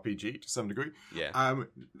Japanese RPG to some degree. Yeah.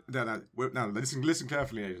 Now, listen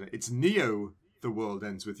carefully. It's Neo, The World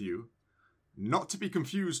Ends With You. Not to be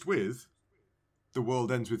confused with The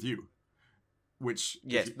World Ends With You. Which...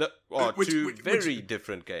 Yes, two very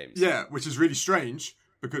different games. Yeah, which is really strange,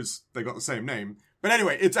 because they got the same name. But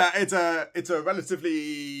anyway, it's a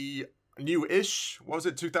relatively... new-ish. What was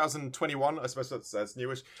it? 2021? I suppose that's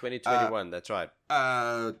newish. 2021, that's right.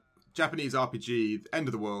 Japanese RPG, end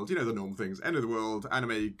of the world. You know the normal things. End of the world,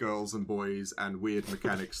 anime girls and boys, and weird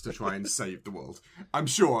mechanics to try and save the world. I'm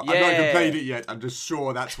sure. Yeah. I've not even played it yet. I'm just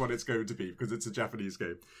sure that's what it's going to be, because it's a Japanese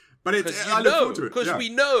game. But I look forward to it. Because we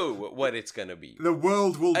know what it's going to be. The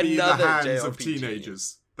world will be in the hands of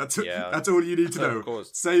teenagers. That's all you need to know. Of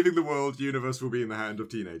course. Saving the world universe will be in the hand of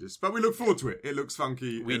teenagers. But we look forward to it. It looks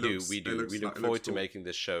funky. We do. We look forward to making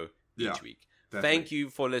this show each week. Definitely. Thank you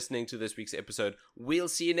for listening to this week's episode. We'll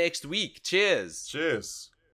see you next week. Cheers. Cheers.